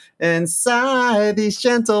clue inside these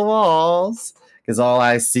gentle walls. Because all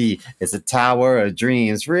I see is a tower of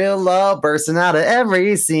dreams, real love bursting out of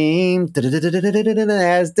every seam.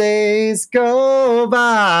 As days go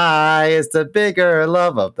by, it's the bigger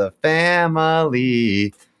love of the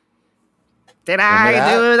family. Did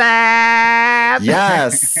I do that?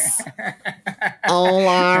 Yes. Oh,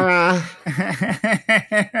 Laura.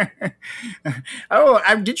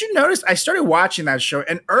 Did you notice? I started watching that show,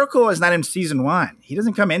 and Urkel is not in season 1. He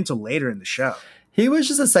doesn't come in till later in the show. He was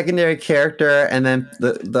just a secondary character, and then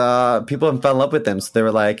the people fell in love with him. So they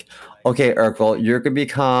were like, okay, Urkel, you're going to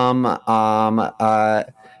become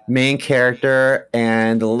main character,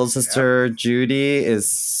 and the little sister Judy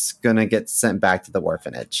is going to get sent back to the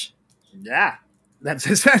orphanage. Yeah. That's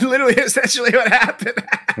literally essentially what happened.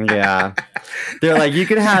 Yeah. They're like, you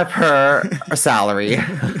can have her salary.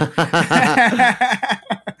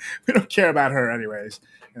 We don't care about her anyways.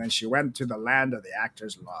 And then she went to the land of the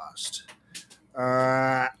actors lost.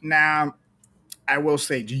 Now, I will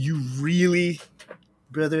say, do you really,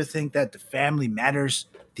 brother, think that the Family Matters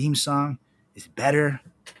theme song is better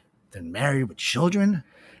than Married with Children?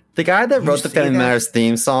 The guy that wrote the Family Matters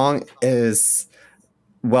theme song is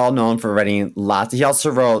well known for writing lots. He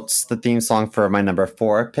also wrote the theme song for my number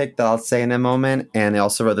 4 pick that I'll say in a moment, and he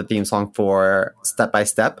also wrote the theme song for Step by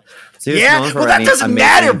Step. So well, that doesn't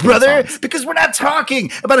matter, brother, because we're not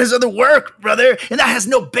talking about his other work, brother, and that has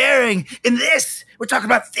no bearing in this. We're talking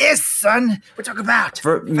about this, son. We're talking about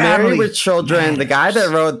for Married with Children. The guy that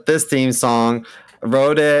wrote this theme song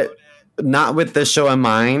wrote it not with the show in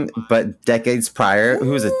mind, but decades prior.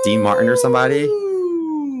 Who was it, Dean Martin or somebody?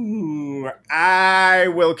 I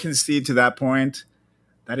will concede to that point.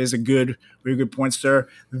 That is a very good point, sir.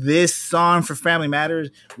 This song for Family Matters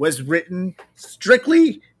was written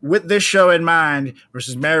strictly with this show in mind,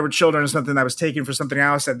 versus Married with Children is something that was taken for something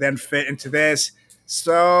else that then fit into this.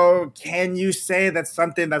 So can you say that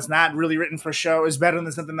something that's not really written for show is better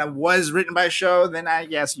than something that was written by show? Then I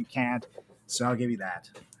guess you can't. So I'll give you that.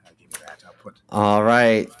 I'll put all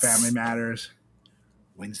right. Family Matters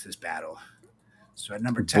wins this battle. So at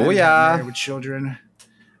number 10, Booyah. Married with Children.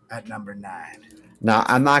 At number 9. Now,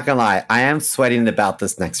 I'm not going to lie. I am sweating about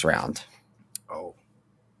this next round. Oh,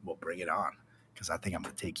 well, bring it on. Because I think I'm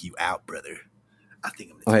going to take you out, brother.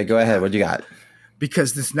 Okay, go ahead. What do you got?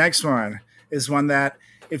 Because this next one is one that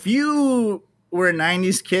if you were a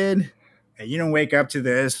 90s kid and you don't wake up to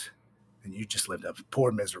this, then you just lived a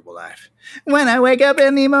poor, miserable life. When I wake up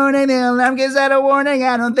in the morning, the alarm gives out a warning.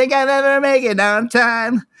 I don't think I'll ever make it on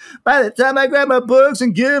time. By the time I grab my books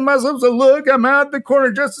and give myself a look, I'm out the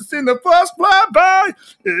corner just to see the first fly by.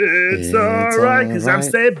 It's alright, because I'm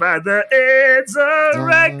saved by the. It's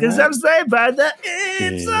alright, because I'm saved by the.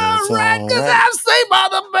 It's alright, because I'm saved by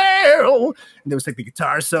the bell. And there was like the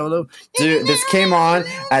guitar solo. Dude, this came on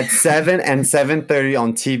at 7 and 7:30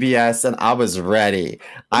 on TBS, and I was ready.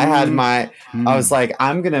 I had I was like,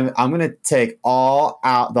 I'm gonna take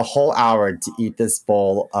the whole hour to eat this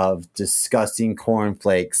bowl of disgusting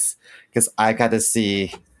cornflakes because I got to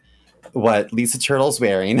see what Lisa Turtle's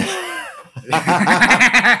wearing.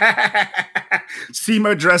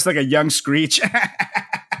 Simo dressed like a young Screech.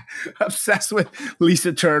 Obsessed with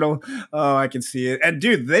Lisa Turtle. Oh, I can see it. And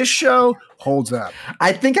dude, this show holds up.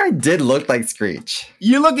 I think I did look like Screech.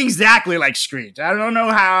 You look exactly like Screech. I don't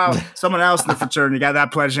know how someone else in the fraternity got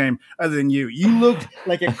that pledge name other than you. You looked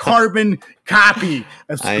like a carbon copy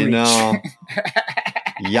of Screech. I know.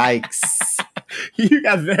 Yikes. You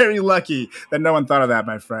got very lucky that no one thought of that,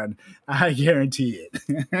 my friend. I guarantee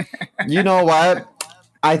it. You know what?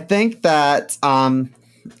 I think that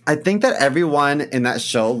everyone in that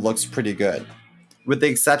show looks pretty good, with the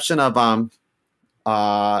exception of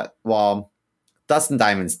Dustin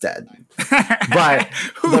Diamond's dead, but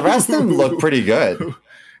the rest of them look pretty good.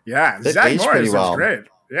 Yeah, They Zach aged Morris pretty is well. great.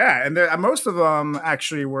 Yeah, and most of them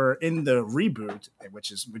actually were in the reboot,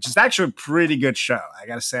 which is actually a pretty good show. I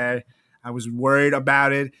gotta say, I was worried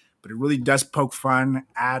about it, but it really does poke fun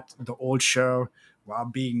at the old show while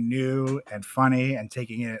being new and funny and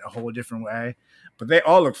taking it a whole different way. But they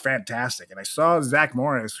all look fantastic, and I saw Zach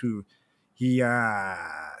Morris, who he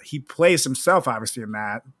plays himself obviously in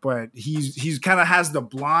that, but he's kind of has the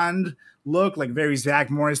blonde look, like very Zach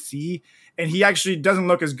Morris-y, and he actually doesn't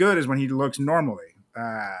look as good as when he looks normally.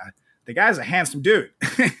 The guy's a handsome dude.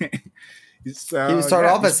 So, He started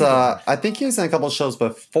off as I think he was in a couple of shows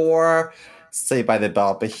before Saved by the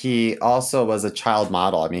Bell, but he also was a child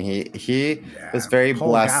model. I mean, he was very Cole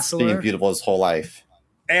blessed Gassler. being beautiful his whole life.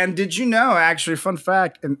 And did you know, actually, fun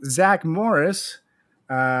fact, Zach Morris,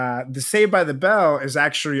 the Saved by the Bell is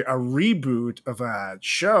actually a reboot of a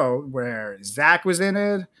show where Zach was in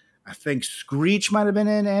it. I think Screech might have been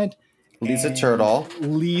in it. Lisa Turtle.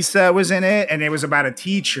 Lisa was in it, and it was about a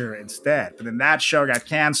teacher instead. But then that show got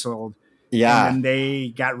canceled. Yeah. And then they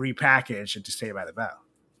got repackaged into Saved by the Bell,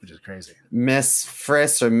 which is crazy. Miss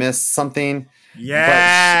Friss or Miss something.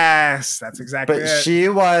 Yes, that's exactly But it. she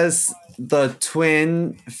was the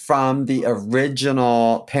twin from the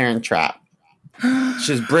original Parent Trap.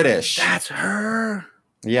 She's British. That's her.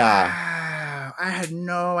 Yeah. Wow. I had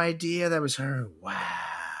no idea that was her. Wow.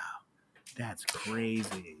 That's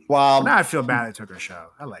crazy. Well, Now I feel bad I took her show.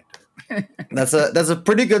 I liked it. that's a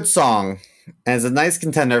pretty good song. And it's a nice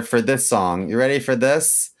contender for this song. You ready for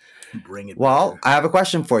this? Bring it. Well, back. I have a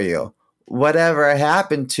question for you. Whatever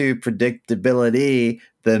happened to predictability?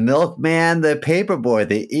 The milkman, the paperboy,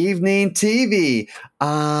 the evening TV.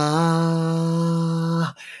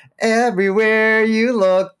 Everywhere you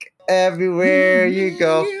look, everywhere you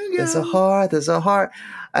go, there's a heart,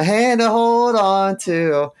 a hand to hold on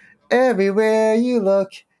to. Everywhere you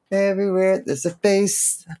look, everywhere there's a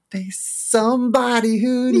face, somebody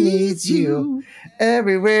who needs you.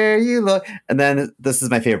 Everywhere you look. And then this is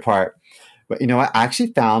my favorite part. But you know what? I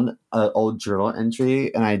actually found an old journal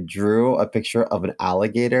entry and I drew a picture of an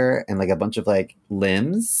alligator and like a bunch of like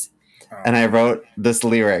limbs. And I wrote this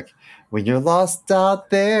lyric. When you're lost out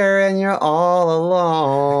there and you're all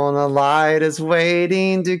alone, a light is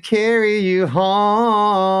waiting to carry you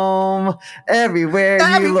home. Everywhere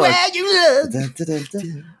you look. Dun, dun, dun,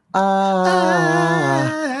 dun. Well,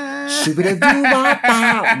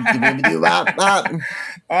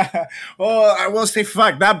 I will say,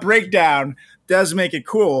 fuck, that breakdown does make it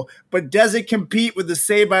cool, but does it compete with the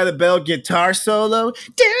Saved by the Bell guitar solo?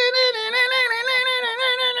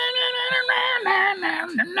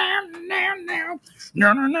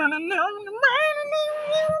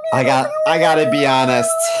 I gotta be honest.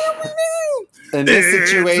 In this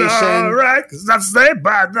situation, it's alright, 'cause I'm saved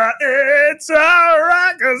by the. It's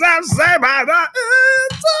alright, 'cause I'm saved by the.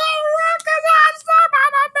 It's alright, 'cause I'm saved by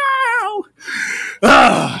the bell.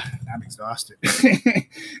 Oh, I'm exhausted.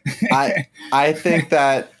 I think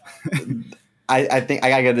that I think I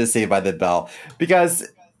gotta go to Saved by the Bell because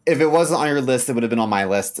if it wasn't on your list, it would have been on my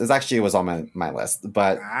list. It was on my list,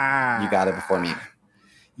 but you got it before me.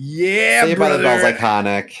 Yeah, Saved brother. by the Bell's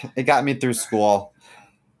iconic. It got me through school.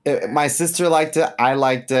 My sister liked it. I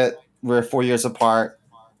liked it. We're 4 years apart.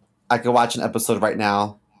 I could watch an episode right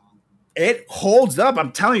now. It holds up.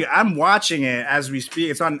 I'm telling you, I'm watching it as we speak.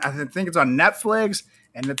 It's on. I think it's on Netflix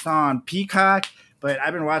and it's on Peacock. But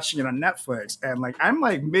I've been watching it on Netflix, and like I'm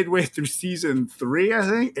like midway through season 3, I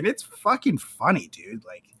think, and it's fucking funny, dude.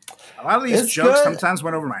 Like a lot of these jokes good. sometimes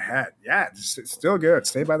went over my head. Yeah, it's still good.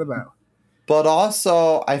 Stay by the Bell. But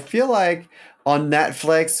also, I feel like on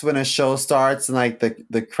Netflix, when a show starts and like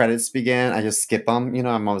the credits begin, I just skip them. You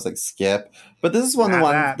know, I'm always like skip. But this is one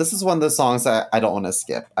of the songs that I don't want to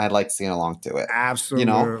skip. I like singing along to it. Absolutely, you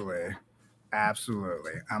know?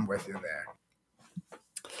 Absolutely. I'm with you there.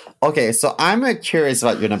 Okay, so I'm curious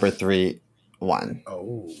about your number 3 one.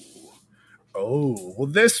 Oh, well,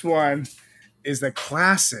 this one is a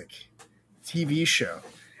classic TV show.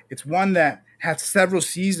 It's one that had several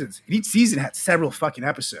seasons. Each season had several fucking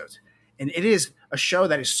episodes. And it is a show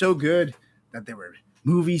that is so good that there were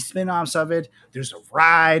movie spin-offs of it. There's a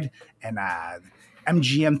ride and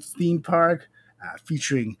MGM theme park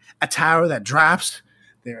featuring a tower that drops.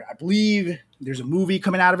 There, I believe there's a movie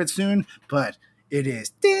coming out of it soon, but it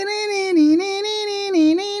is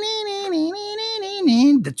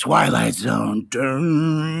The Twilight Zone.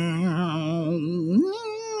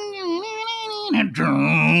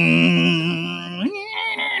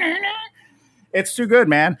 It's too good,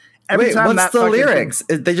 man. Wait, what's the lyrics?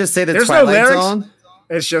 They just say the There's Twilight no lyrics. Zone?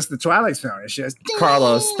 It's just the Twilight Zone. It's just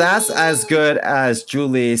Carlos, that's as good as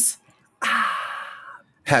Julie's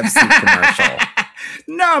Pepsi commercial.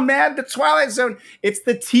 No, man, the Twilight Zone. It's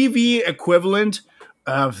the TV equivalent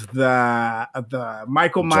of the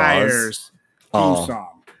Michael Myers theme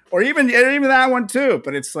song, or even that one too.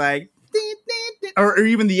 But it's like, or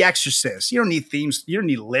even The Exorcist. You don't need themes. You don't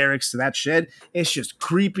need lyrics to that shit. It's just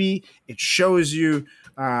creepy. It shows you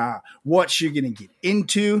what you're gonna get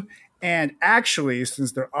into. And actually,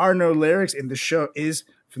 since there are no lyrics and the show is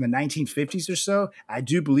from the 1950s or so, I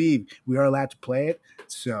do believe we are allowed to play it.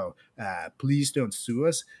 So please don't sue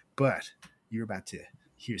us. But you're about to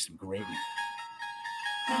hear some greatness.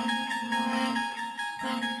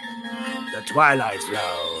 The Twilight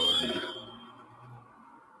Zone.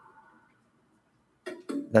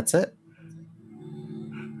 That's it?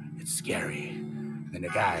 It's scary. And the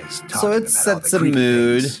guys talking So it about sets all the a creepy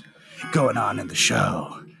mood. things going on in the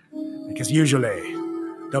show. Because usually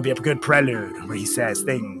there'll be a good prelude where he says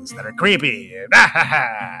things that are creepy.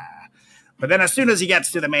 But then as soon as he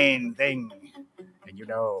gets to the main thing, and you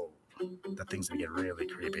know that things that get really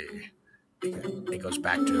creepy, it goes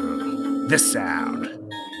back to this sound.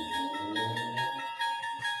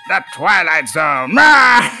 The Twilight Zone.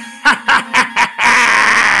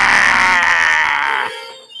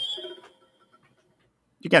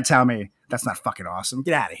 You can't tell me that's not fucking awesome.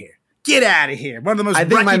 Get out of here. Get out of here. One of the most I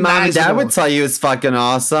think my mom and dad would tell you it's fucking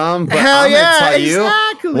awesome, but Hell I'm yeah, gonna tell you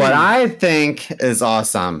exactly. what I think is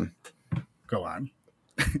awesome. Go on.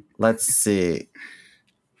 Let's see.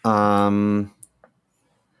 I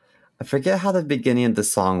forget how the beginning of the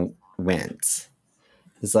song went.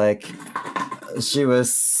 It's like she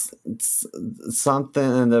was something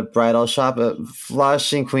in the bridal shop at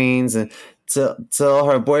Flushing, Queens, and till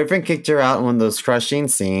her boyfriend kicked her out in one of those crushing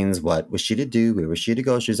scenes. What was she to do? Where was she to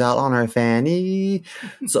go? She was out on her fanny.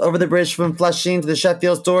 So over the bridge from Flushing to the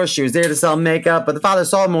Sheffield store, she was there to sell makeup, but the father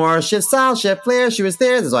saw more. Shift style, shift flair. She was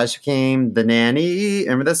there. That's why she became the nanny.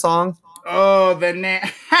 Remember this song? Oh, the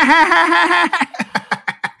nanny.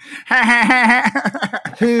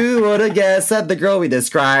 Who would have guessed that the girl we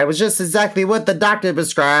described was just exactly what the doctor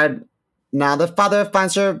prescribed? Now the father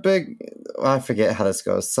finds her big... I forget how this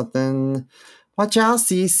goes. Something... Watch out,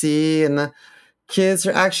 CC. And the kids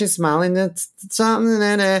are actually smiling at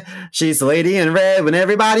something. She's the lady in red when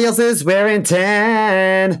everybody else is wearing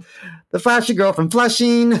tan. The flashy girl from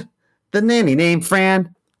Flushing. The nanny named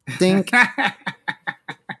Fran. Dink.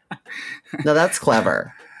 No, that's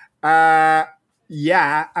clever.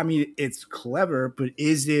 Yeah, I mean, it's clever, but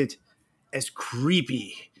is it as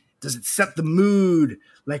creepy? Does it set the mood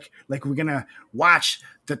like we're gonna watch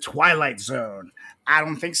The Twilight Zone? I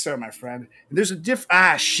don't think so, my friend. There's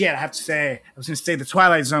a shit, I have to say. I was gonna say The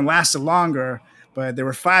Twilight Zone lasted longer, but there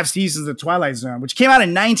were 5 seasons of The Twilight Zone, which came out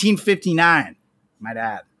in 1959, might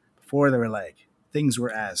add, before they were like, things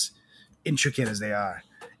were as intricate as they are.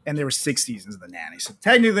 And there were 6 seasons of The Nanny. So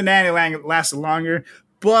technically The Nanny lasted longer,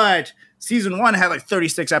 but season 1 had like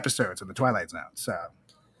 36 episodes of The Twilight Zone. So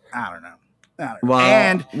I don't know. Well,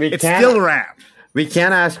 and it's still around. We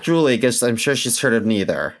can't ask Julie because I'm sure she's heard of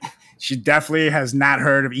neither. She definitely has not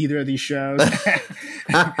heard of either of these shows.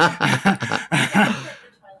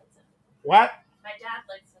 What? My dad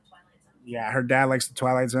likes The Twilight Zone. Yeah, her dad likes The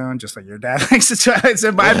Twilight Zone, just like your dad likes The Twilight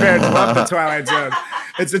Zone. My parents love The Twilight Zone.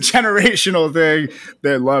 It's a generational thing.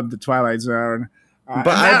 They love The Twilight Zone. But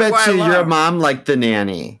I bet you your mom liked The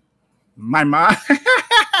Nanny. My mom?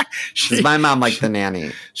 My mom liked The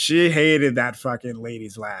Nanny. She hated that fucking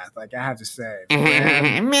lady's laugh. Like, I have to say.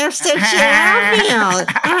 Mr. Sheffield.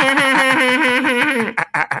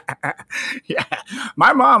 Yeah.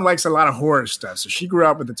 My mom likes a lot of horror stuff, so she grew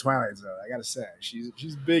up with The Twilight Zone, I gotta say.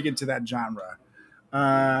 She's big into that genre.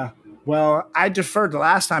 Well, I deferred the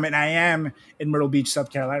last time, and I am in Myrtle Beach,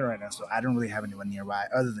 South Carolina right now, so I don't really have anyone nearby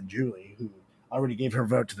other than Julie, who already gave her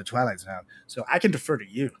vote to The Twilight Zone. So I can defer to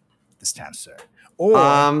you this time, sir.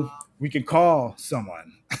 Or we could call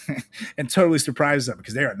someone and totally surprise them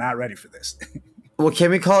because they are not ready for this. Well,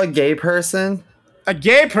 can we call a gay person? A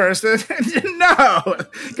gay person? No,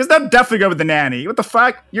 because they'll definitely go with The Nanny. What the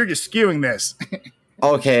fuck? You're just skewing this.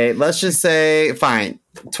 Okay, let's just say, fine.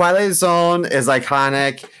 Twilight Zone is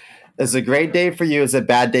iconic. It's a great day for you. It's a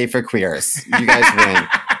bad day for queers. You guys win.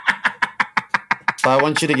 So I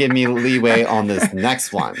want you to give me leeway on this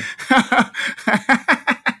next one.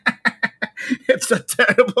 It's a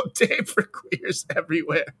terrible day for queers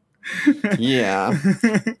everywhere. Yeah.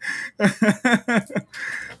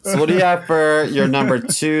 So what do you have for your number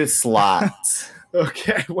 2 slot?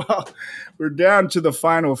 Okay, well, we're down to the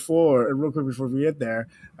final 4. And real quick before we get there,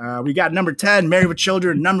 we got number 10, Married with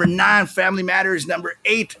Children. Number 9, Family Matters. Number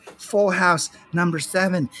 8, Full House. Number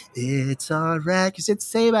 7, It's Alright 'Cause It's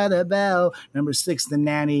Saved by the Bell. Number 6, The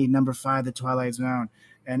Nanny. Number 5, The Twilight Zone.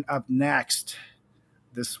 And up next,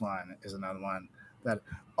 this one is another one that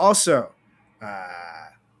also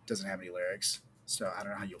doesn't have any lyrics. So I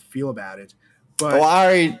don't know how you'll feel about it. But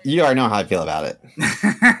You already know how I feel about it.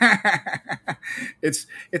 it's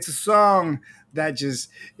a song that just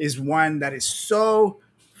is one that is so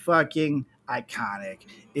fucking iconic.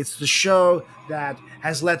 It's the show that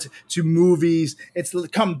has led to movies. It's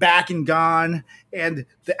come back and gone, and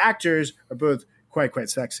the actors are both quite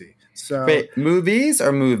sexy. So Wait, movies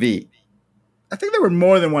or movie? I think there were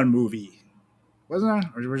more than one movie, wasn't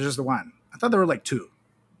there? Or was it just the one? I thought there were like 2.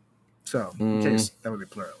 So in case that would be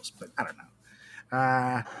plurals, but I don't know.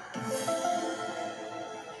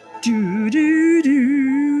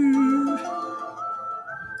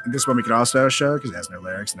 And this one we could also show because it has no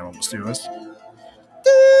lyrics. No one will sue us.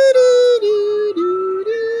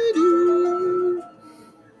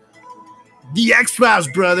 The X-Files,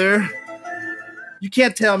 brother. You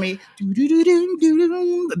can't tell me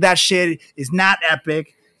that shit is not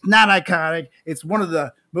epic, not iconic. It's one of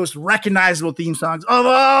the most recognizable theme songs of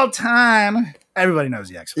all time. Everybody knows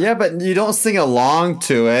the X-Files. Yeah, but you don't sing along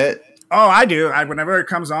to it. Oh, I do. Whenever it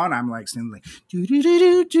comes on, I'm like singing like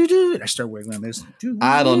and I start wiggling this.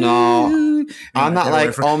 I don't know. I'm not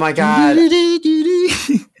like, oh my god. And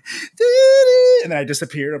then I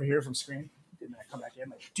disappeared over here from screen. And then I come back in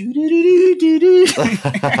like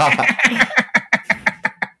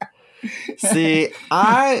See,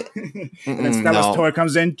 and then Stella's toy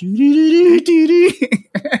comes in.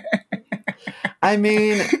 I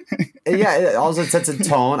mean, yeah, it also sets a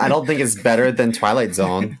tone. I don't think it's better than Twilight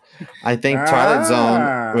Zone. I think Twilight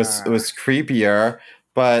Zone was creepier,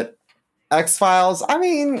 but X-Files, I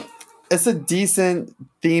mean, it's a decent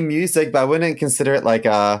theme music, but I wouldn't consider it like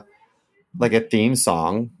a theme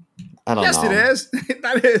song. I don't know. Yes, it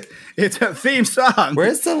is. It's a theme song.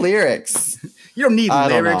 Where's the lyrics? You don't need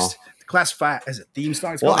lyrics know. to classify it as a theme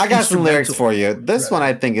song. It's Well, called I got some lyrics instrumental. for you. This one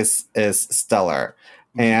I think is stellar.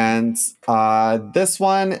 And this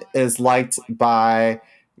one is liked by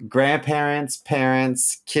grandparents,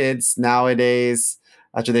 parents, kids nowadays.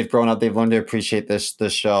 After they've grown up, they've learned to appreciate this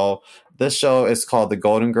show. This show is called The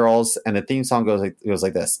Golden Girls, and the theme song goes like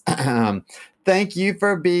this. Thank you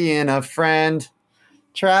for being a friend.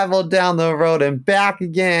 Travel down the road and back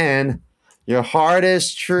again. Your heart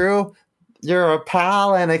is true. You're a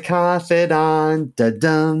pal and a confidant.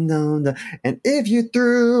 Da-dum-dum-dum. And if you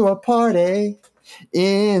threw a party,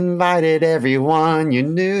 invited everyone you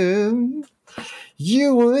knew,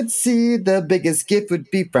 you would see the biggest gift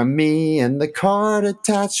would be from me, and the card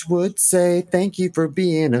attached would say, thank you for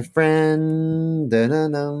being a friend.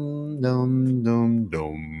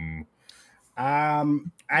 Da-dum-dum-dum-dum-dum.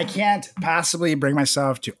 I can't possibly bring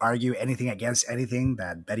myself to argue anything against anything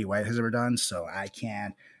that Betty White has ever done, so I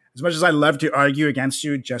can't. As much as I love to argue against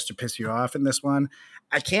you just to piss you off in this one,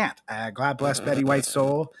 I can't. God bless Betty White's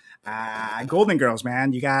soul. Golden Girls,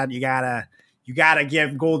 man, you gotta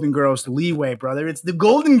give Golden Girls the leeway, brother. It's the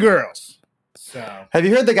Golden Girls. So Have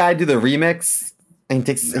you heard the guy do the remix? And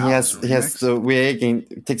he No, has the remix? the wig and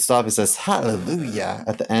he takes it off and says hallelujah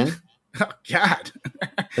at the end. oh God,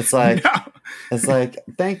 It's like no. it's like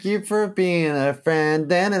thank you for being a friend.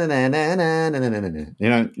 Da-na-na-na-na-na-na-na-na. You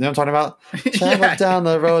know what I'm talking about? Travel Yeah. down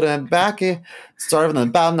the road and back. Start from the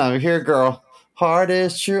bottom. Now here, girl. Heart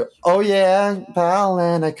is true. Oh yeah, pal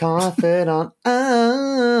and a confidant.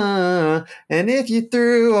 And if you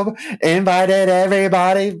threw, invited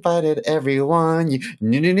everybody, invited everyone. You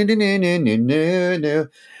no.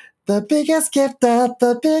 The biggest gift of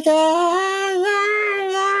the biggest.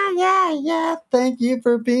 Yeah. Thank you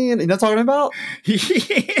for being. You know what I'm talking about?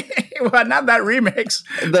 Well, not that remix.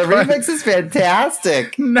 The remix is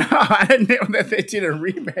fantastic. No, I didn't know that they did a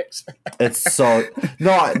remix. It's so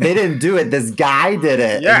no, they didn't do it. This guy did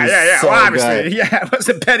it. Yeah. It was so Well, obviously, good. yeah. It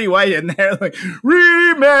wasn't Betty White in there like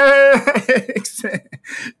remix.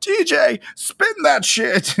 DJ, spin that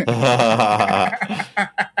shit.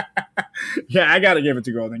 Yeah, I gotta give it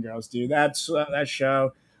to Golden Girls, dude. That's that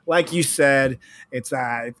show. Like you said, it's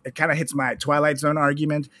it kind of hits my Twilight Zone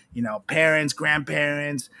argument. You know, parents,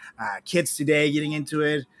 grandparents, kids today getting into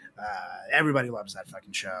it. Everybody loves that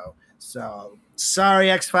fucking show. So sorry,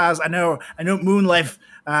 X-Files. I know Moonlife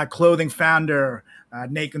clothing founder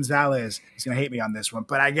Nate Gonzalez is gonna hate me on this one,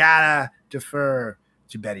 but I gotta defer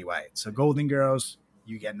to Betty White. So Golden Girls,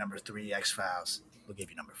 You get number 3, X-Files. We'll give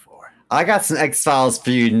you number 4. I got some X-Files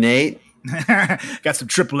for you, Nate. Got some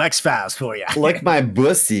triple X-Files for you. Lick my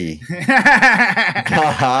bussy.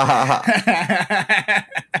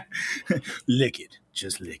 Lick it.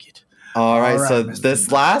 Just lick it. All right, so Mr.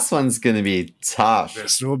 this last one's going to be tough.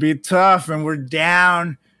 This will be tough, and we're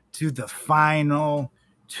down to the final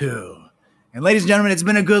 2. And ladies and gentlemen, it's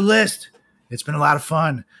been a good list. It's been a lot of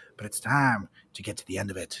fun, but it's time to get to the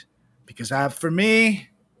end of it. Because for me,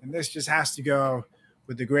 and this just has to go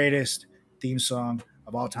with the greatest theme song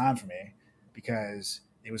of all time for me, because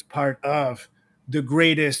it was part of the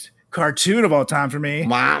greatest cartoon of all time for me.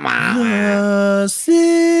 The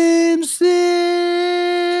Simpsons.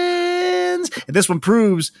 And this one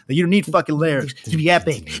proves that you don't need fucking lyrics to be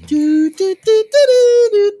epic.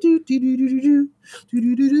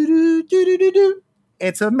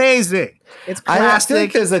 It's amazing. It's I classic.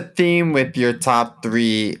 think there's a theme with your top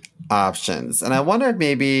 3 options. And I wonder if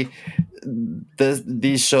maybe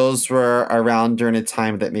these shows were around during a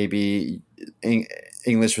time that maybe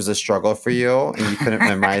English was a struggle for you and you couldn't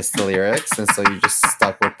memorize the lyrics. And so you just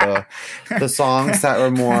stuck with the songs that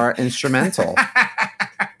were more instrumental.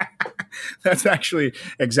 That's actually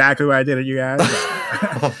exactly what I did at you guys.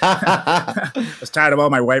 I was tired of all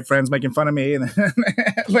my white friends making fun of me. And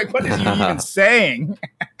like, what is he even saying?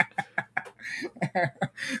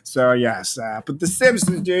 So, yes. But The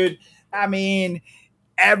Simpsons, dude, I mean,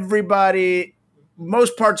 everybody,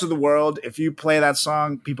 most parts of the world, if you play that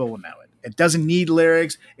song, people will know it. It doesn't need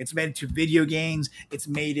lyrics. It's made it to video games. It's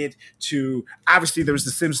made it to, obviously, there was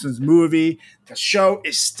the Simpsons movie. The show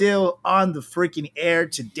is still on the freaking air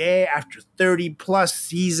today after 30 plus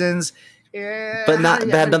seasons. Yeah, But that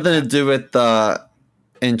had nothing to do with the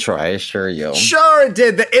intro, I assure you. Sure it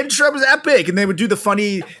did. The intro was epic. And they would do the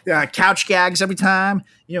funny couch gags every time.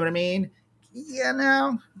 You know what I mean? You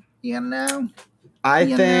know. I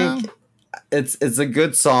think it's a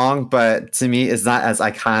good song, but to me, it's not as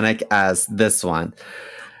iconic as this one.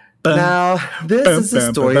 Now, this is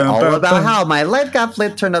a story all about how my life got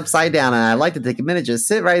flipped, turned upside down, and I'd like to take a minute, just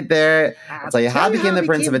sit right there, and tell you how I became the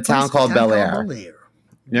prince of a town called Bel Air.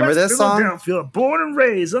 Remember this song? Born and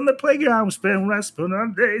raised on the playground, spend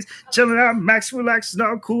on days, chilling out, max, relaxing,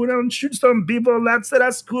 all cool, and shoot some people outside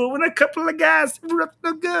at school. When a couple of guys were up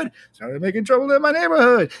no good, started making trouble in my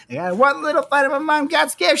neighborhood. I got one little fight, and my mom got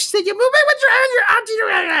scared. She said, "You move in with your auntie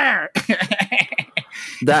right there."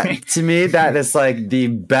 That to me, that is like the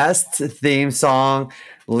best theme song.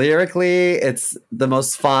 Lyrically, it's the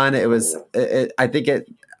most fun. It was. I think it.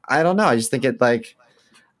 I don't know. I just think it like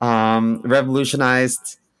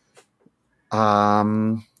revolutionized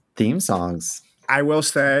theme songs. I will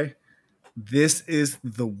say, this is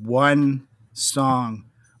the one song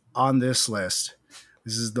on this list.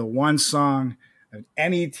 This is the one song of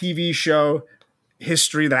any TV show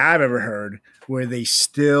history that I've ever heard where they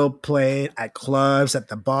still play it at clubs, at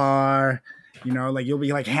the bar. You know, like you'll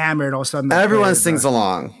be like hammered all of a sudden. Everyone sings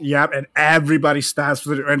along. Yep, and everybody stops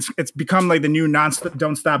with it. And it's become like the new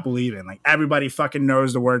Don't Stop Believing. Like everybody fucking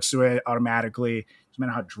knows the words to it automatically, no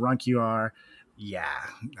matter how drunk you are. Yeah,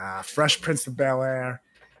 Fresh Prince of Bel Air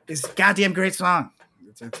is a goddamn great song.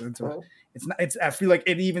 It's I feel like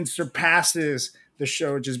it even surpasses the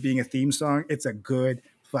show just being a theme song. It's a good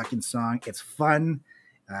fucking song. It's fun.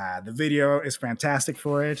 The video is fantastic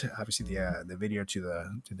for it. Obviously, the video to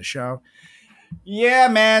the show. Yeah,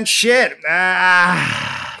 man, shit.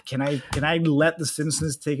 Can I let The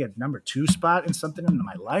Simpsons take a number 2 spot in something in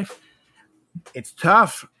my life? It's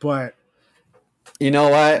tough, but you know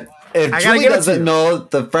what? If Julie doesn't know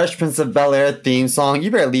the Fresh Prince of Bel Air theme song, you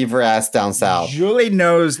better leave her ass down south. Julie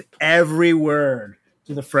knows every word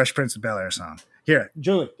to the Fresh Prince of Bel Air song. Here,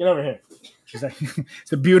 Julie, get over here. She's like, it's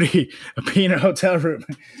the beauty of being in a hotel room.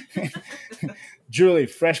 Julie,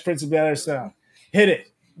 Fresh Prince of Bel Air song. Hit it.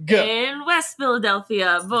 Go. In West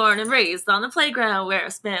Philadelphia, born and raised on the playground where I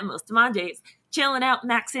spent most of my days. Chilling out,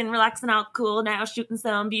 maxing, relaxing out cool. Now shooting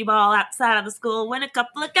some b-ball outside of the school when a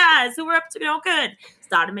couple of guys who were up to no good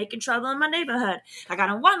started making trouble in my neighborhood. I got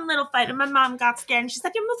in one little fight and my mom got scared and she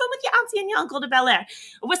said, "You're moving with your auntie and your uncle to Bel Air."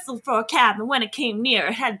 I whistled for a cab and when it came near,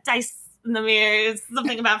 it had dice in the mirror. It was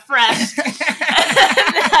something about fresh.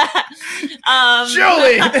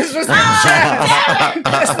 Julie, this was your chance.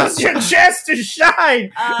 This was your chance to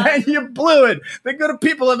shine, and you blew it. The good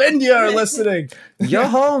people of India are listening. Your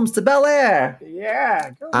home's to Bel Air.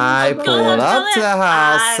 Yeah. I pulled up to the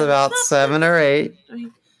house about 7 or 8.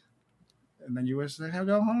 And then you wish they had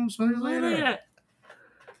go home sooner or later.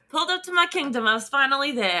 Pulled up to my kingdom. I was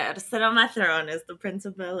finally there to sit on my throne as the Prince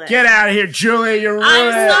of Bel-Air. Get out of here, Julia. You're ruined.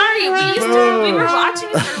 I'm sorry. We were watching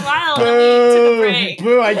it for a while and we took a break.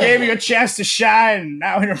 Boo, I gave you a chance to shine.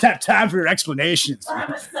 Now we don't have time for your explanations.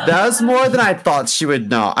 That was more than I thought she would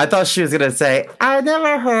know. I thought she was going to say, I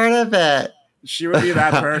never heard of it. She would be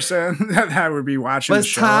that person that would be watching the Was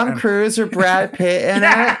show. Tom Cruise or Brad Pitt in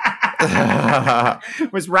it?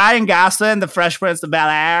 Was Ryan Gosling the Fresh Prince of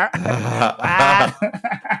Bel-Air?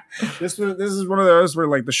 This is one of those where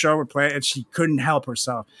like the show would play and she couldn't help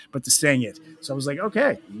herself but to sing it. So I was like,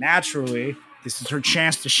 okay, naturally, this is her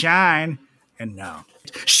chance to shine. And no,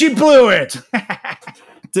 she blew it.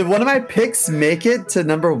 Did one of my picks make it to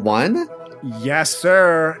number 1? Yes,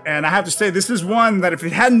 sir. And I have to say, this is one that if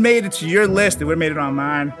it hadn't made it to your list, it would have made it on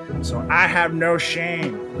mine. So I have no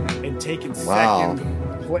shame in taking second.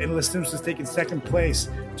 And The Simpsons taking second place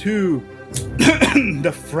to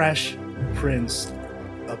the Fresh Prince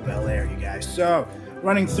of Bel-Air, you guys. So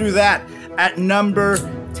running through that, at number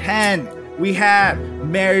 10, we have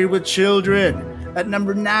Married with Children. At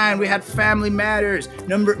number 9, we had Family Matters.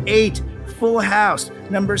 Number 8, Full House.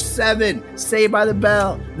 Number 7, Saved by the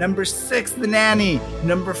Bell. Number 6, The Nanny.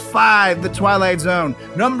 Number 5, The Twilight Zone.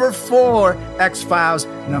 Number 4, X-Files.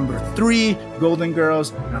 Number 3, Golden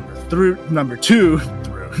Girls. Number 2,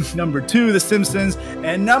 The Simpsons.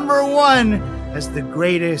 And number 1 as the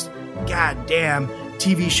greatest goddamn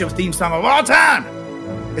TV show theme song of all time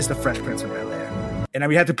is The Fresh Prince of Bel-Air. And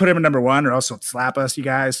we had to put him at number 1 or else he'll slap us, you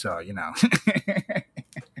guys. So, you know.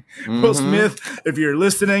 Will Smith, if you're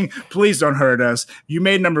listening, please don't hurt us. You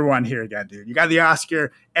made number 1 here again, dude. You got the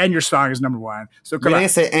Oscar, and your song is number 1. So come you on.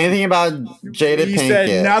 didn't say anything about Jada Pinkett. You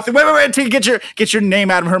said nothing. Wait. Until you get your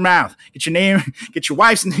name out of her mouth. Get your name. Get your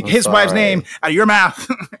wife's wife's name out of your mouth.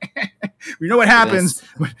 You know what happens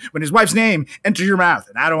when his wife's name enters your mouth,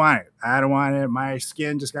 and I don't want it. I don't want it. My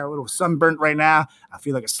skin just got a little sunburnt right now. I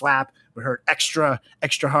feel like a slap would hurt extra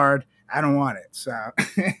hard. I don't want it. So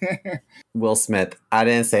Will Smith, I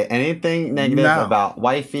didn't say anything negative about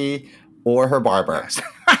wifey or her barber.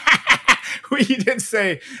 We didn't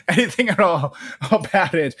say anything at all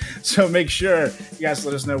about it. So make sure you guys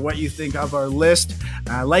let us know what you think of our list.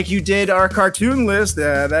 Like you did our cartoon list,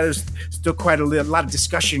 that is still quite a lot of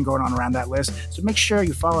discussion going on around that list. So make sure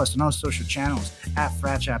you follow us on all social channels at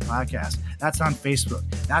Frat Chat Podcast. That's on Facebook.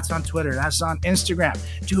 That's on Twitter. That's on Instagram.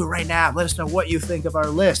 Do it right now. Let us know what you think of our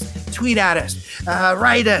list. Tweet at us.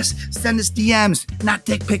 Write us. Send us DMs. Not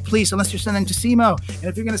dick pic, please, unless you're sending to Simo. And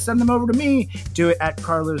if you're going to send them over to me, do it at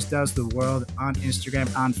Carlos Does the World on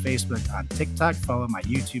Instagram, on Facebook, on TikTok. Follow my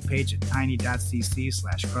YouTube page at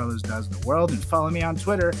tiny.cc/Carlos Does the World. And follow me on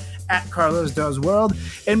Twitter at Carlos Does World.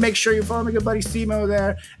 And make sure you follow my good buddy Simo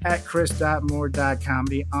there at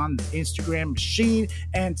chris.moore.comedy on the Instagram machine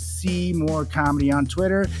and Seymour Comedy on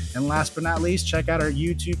Twitter. And last but not least, check out our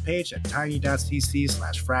YouTube page at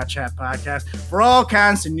tiny.cc/Frat Chat Podcast for all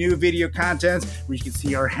kinds of new video content where you can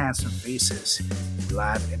see our handsome faces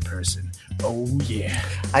live in person. Oh, yeah.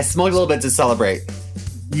 I smoked a little bit to celebrate.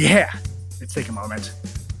 Yeah. Let's take a moment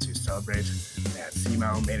to celebrate that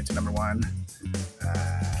Simo made it to number 1.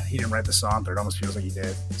 He didn't write the song, but it almost feels like he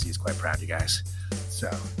did. So he's quite proud, you guys. So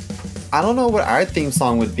I don't know what our theme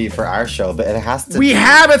song would be for our show, but it has to. We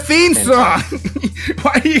have a theme song.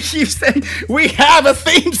 Why do you keep saying we have a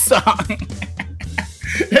theme song?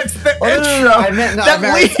 It's the intro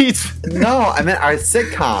leads. I meant our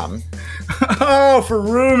sitcom. Oh, for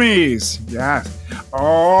roomies. Yeah.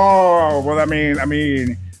 Oh, well, I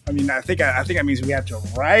think that means we have to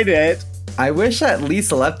write it. I wish that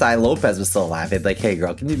Lisa Left Eye Lopez was still alive. They'd be like, hey,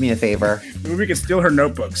 girl, can you do me a favor? Maybe we could steal her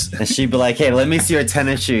notebooks. And she'd be like, hey, let me see your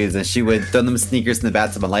tennis shoes. And she would throw them sneakers in the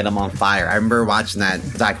bathtub and light them on fire. I remember watching that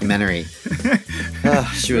documentary.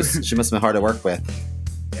 She must have been hard to work with.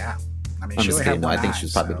 Yeah. I mean, I'm just kidding. No, I think she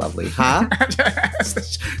was probably lovely. Huh?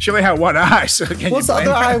 She only had one eye. So what's the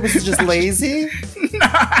other eye? Was just lazy?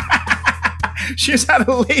 She just had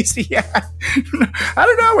a lazy eye. I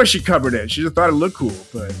don't know where she covered it. She just thought it looked cool,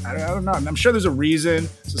 but I don't know. And I'm sure there's a reason.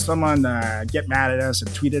 So someone get mad at us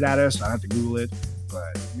and tweet it at us. So I don't have to Google it.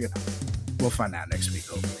 But, we'll find out next week,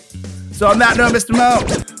 hopefully. So on that note, Mr. Mo,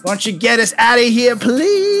 why don't you get us out of here,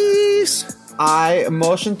 please? I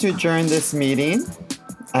motion to adjourn this meeting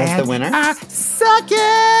as the winner. I suck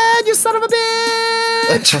it, you son of a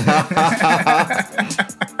bitch!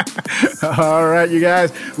 All right, you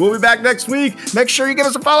guys. We'll be back next week. Make sure you give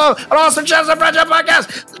us a follow on all social channels of Frat Chat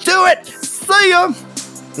Podcast. Do it. See ya.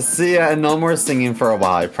 See ya, and no more singing for a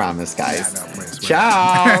while, I promise, guys. Yeah, no, please.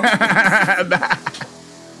 Ciao. Bye.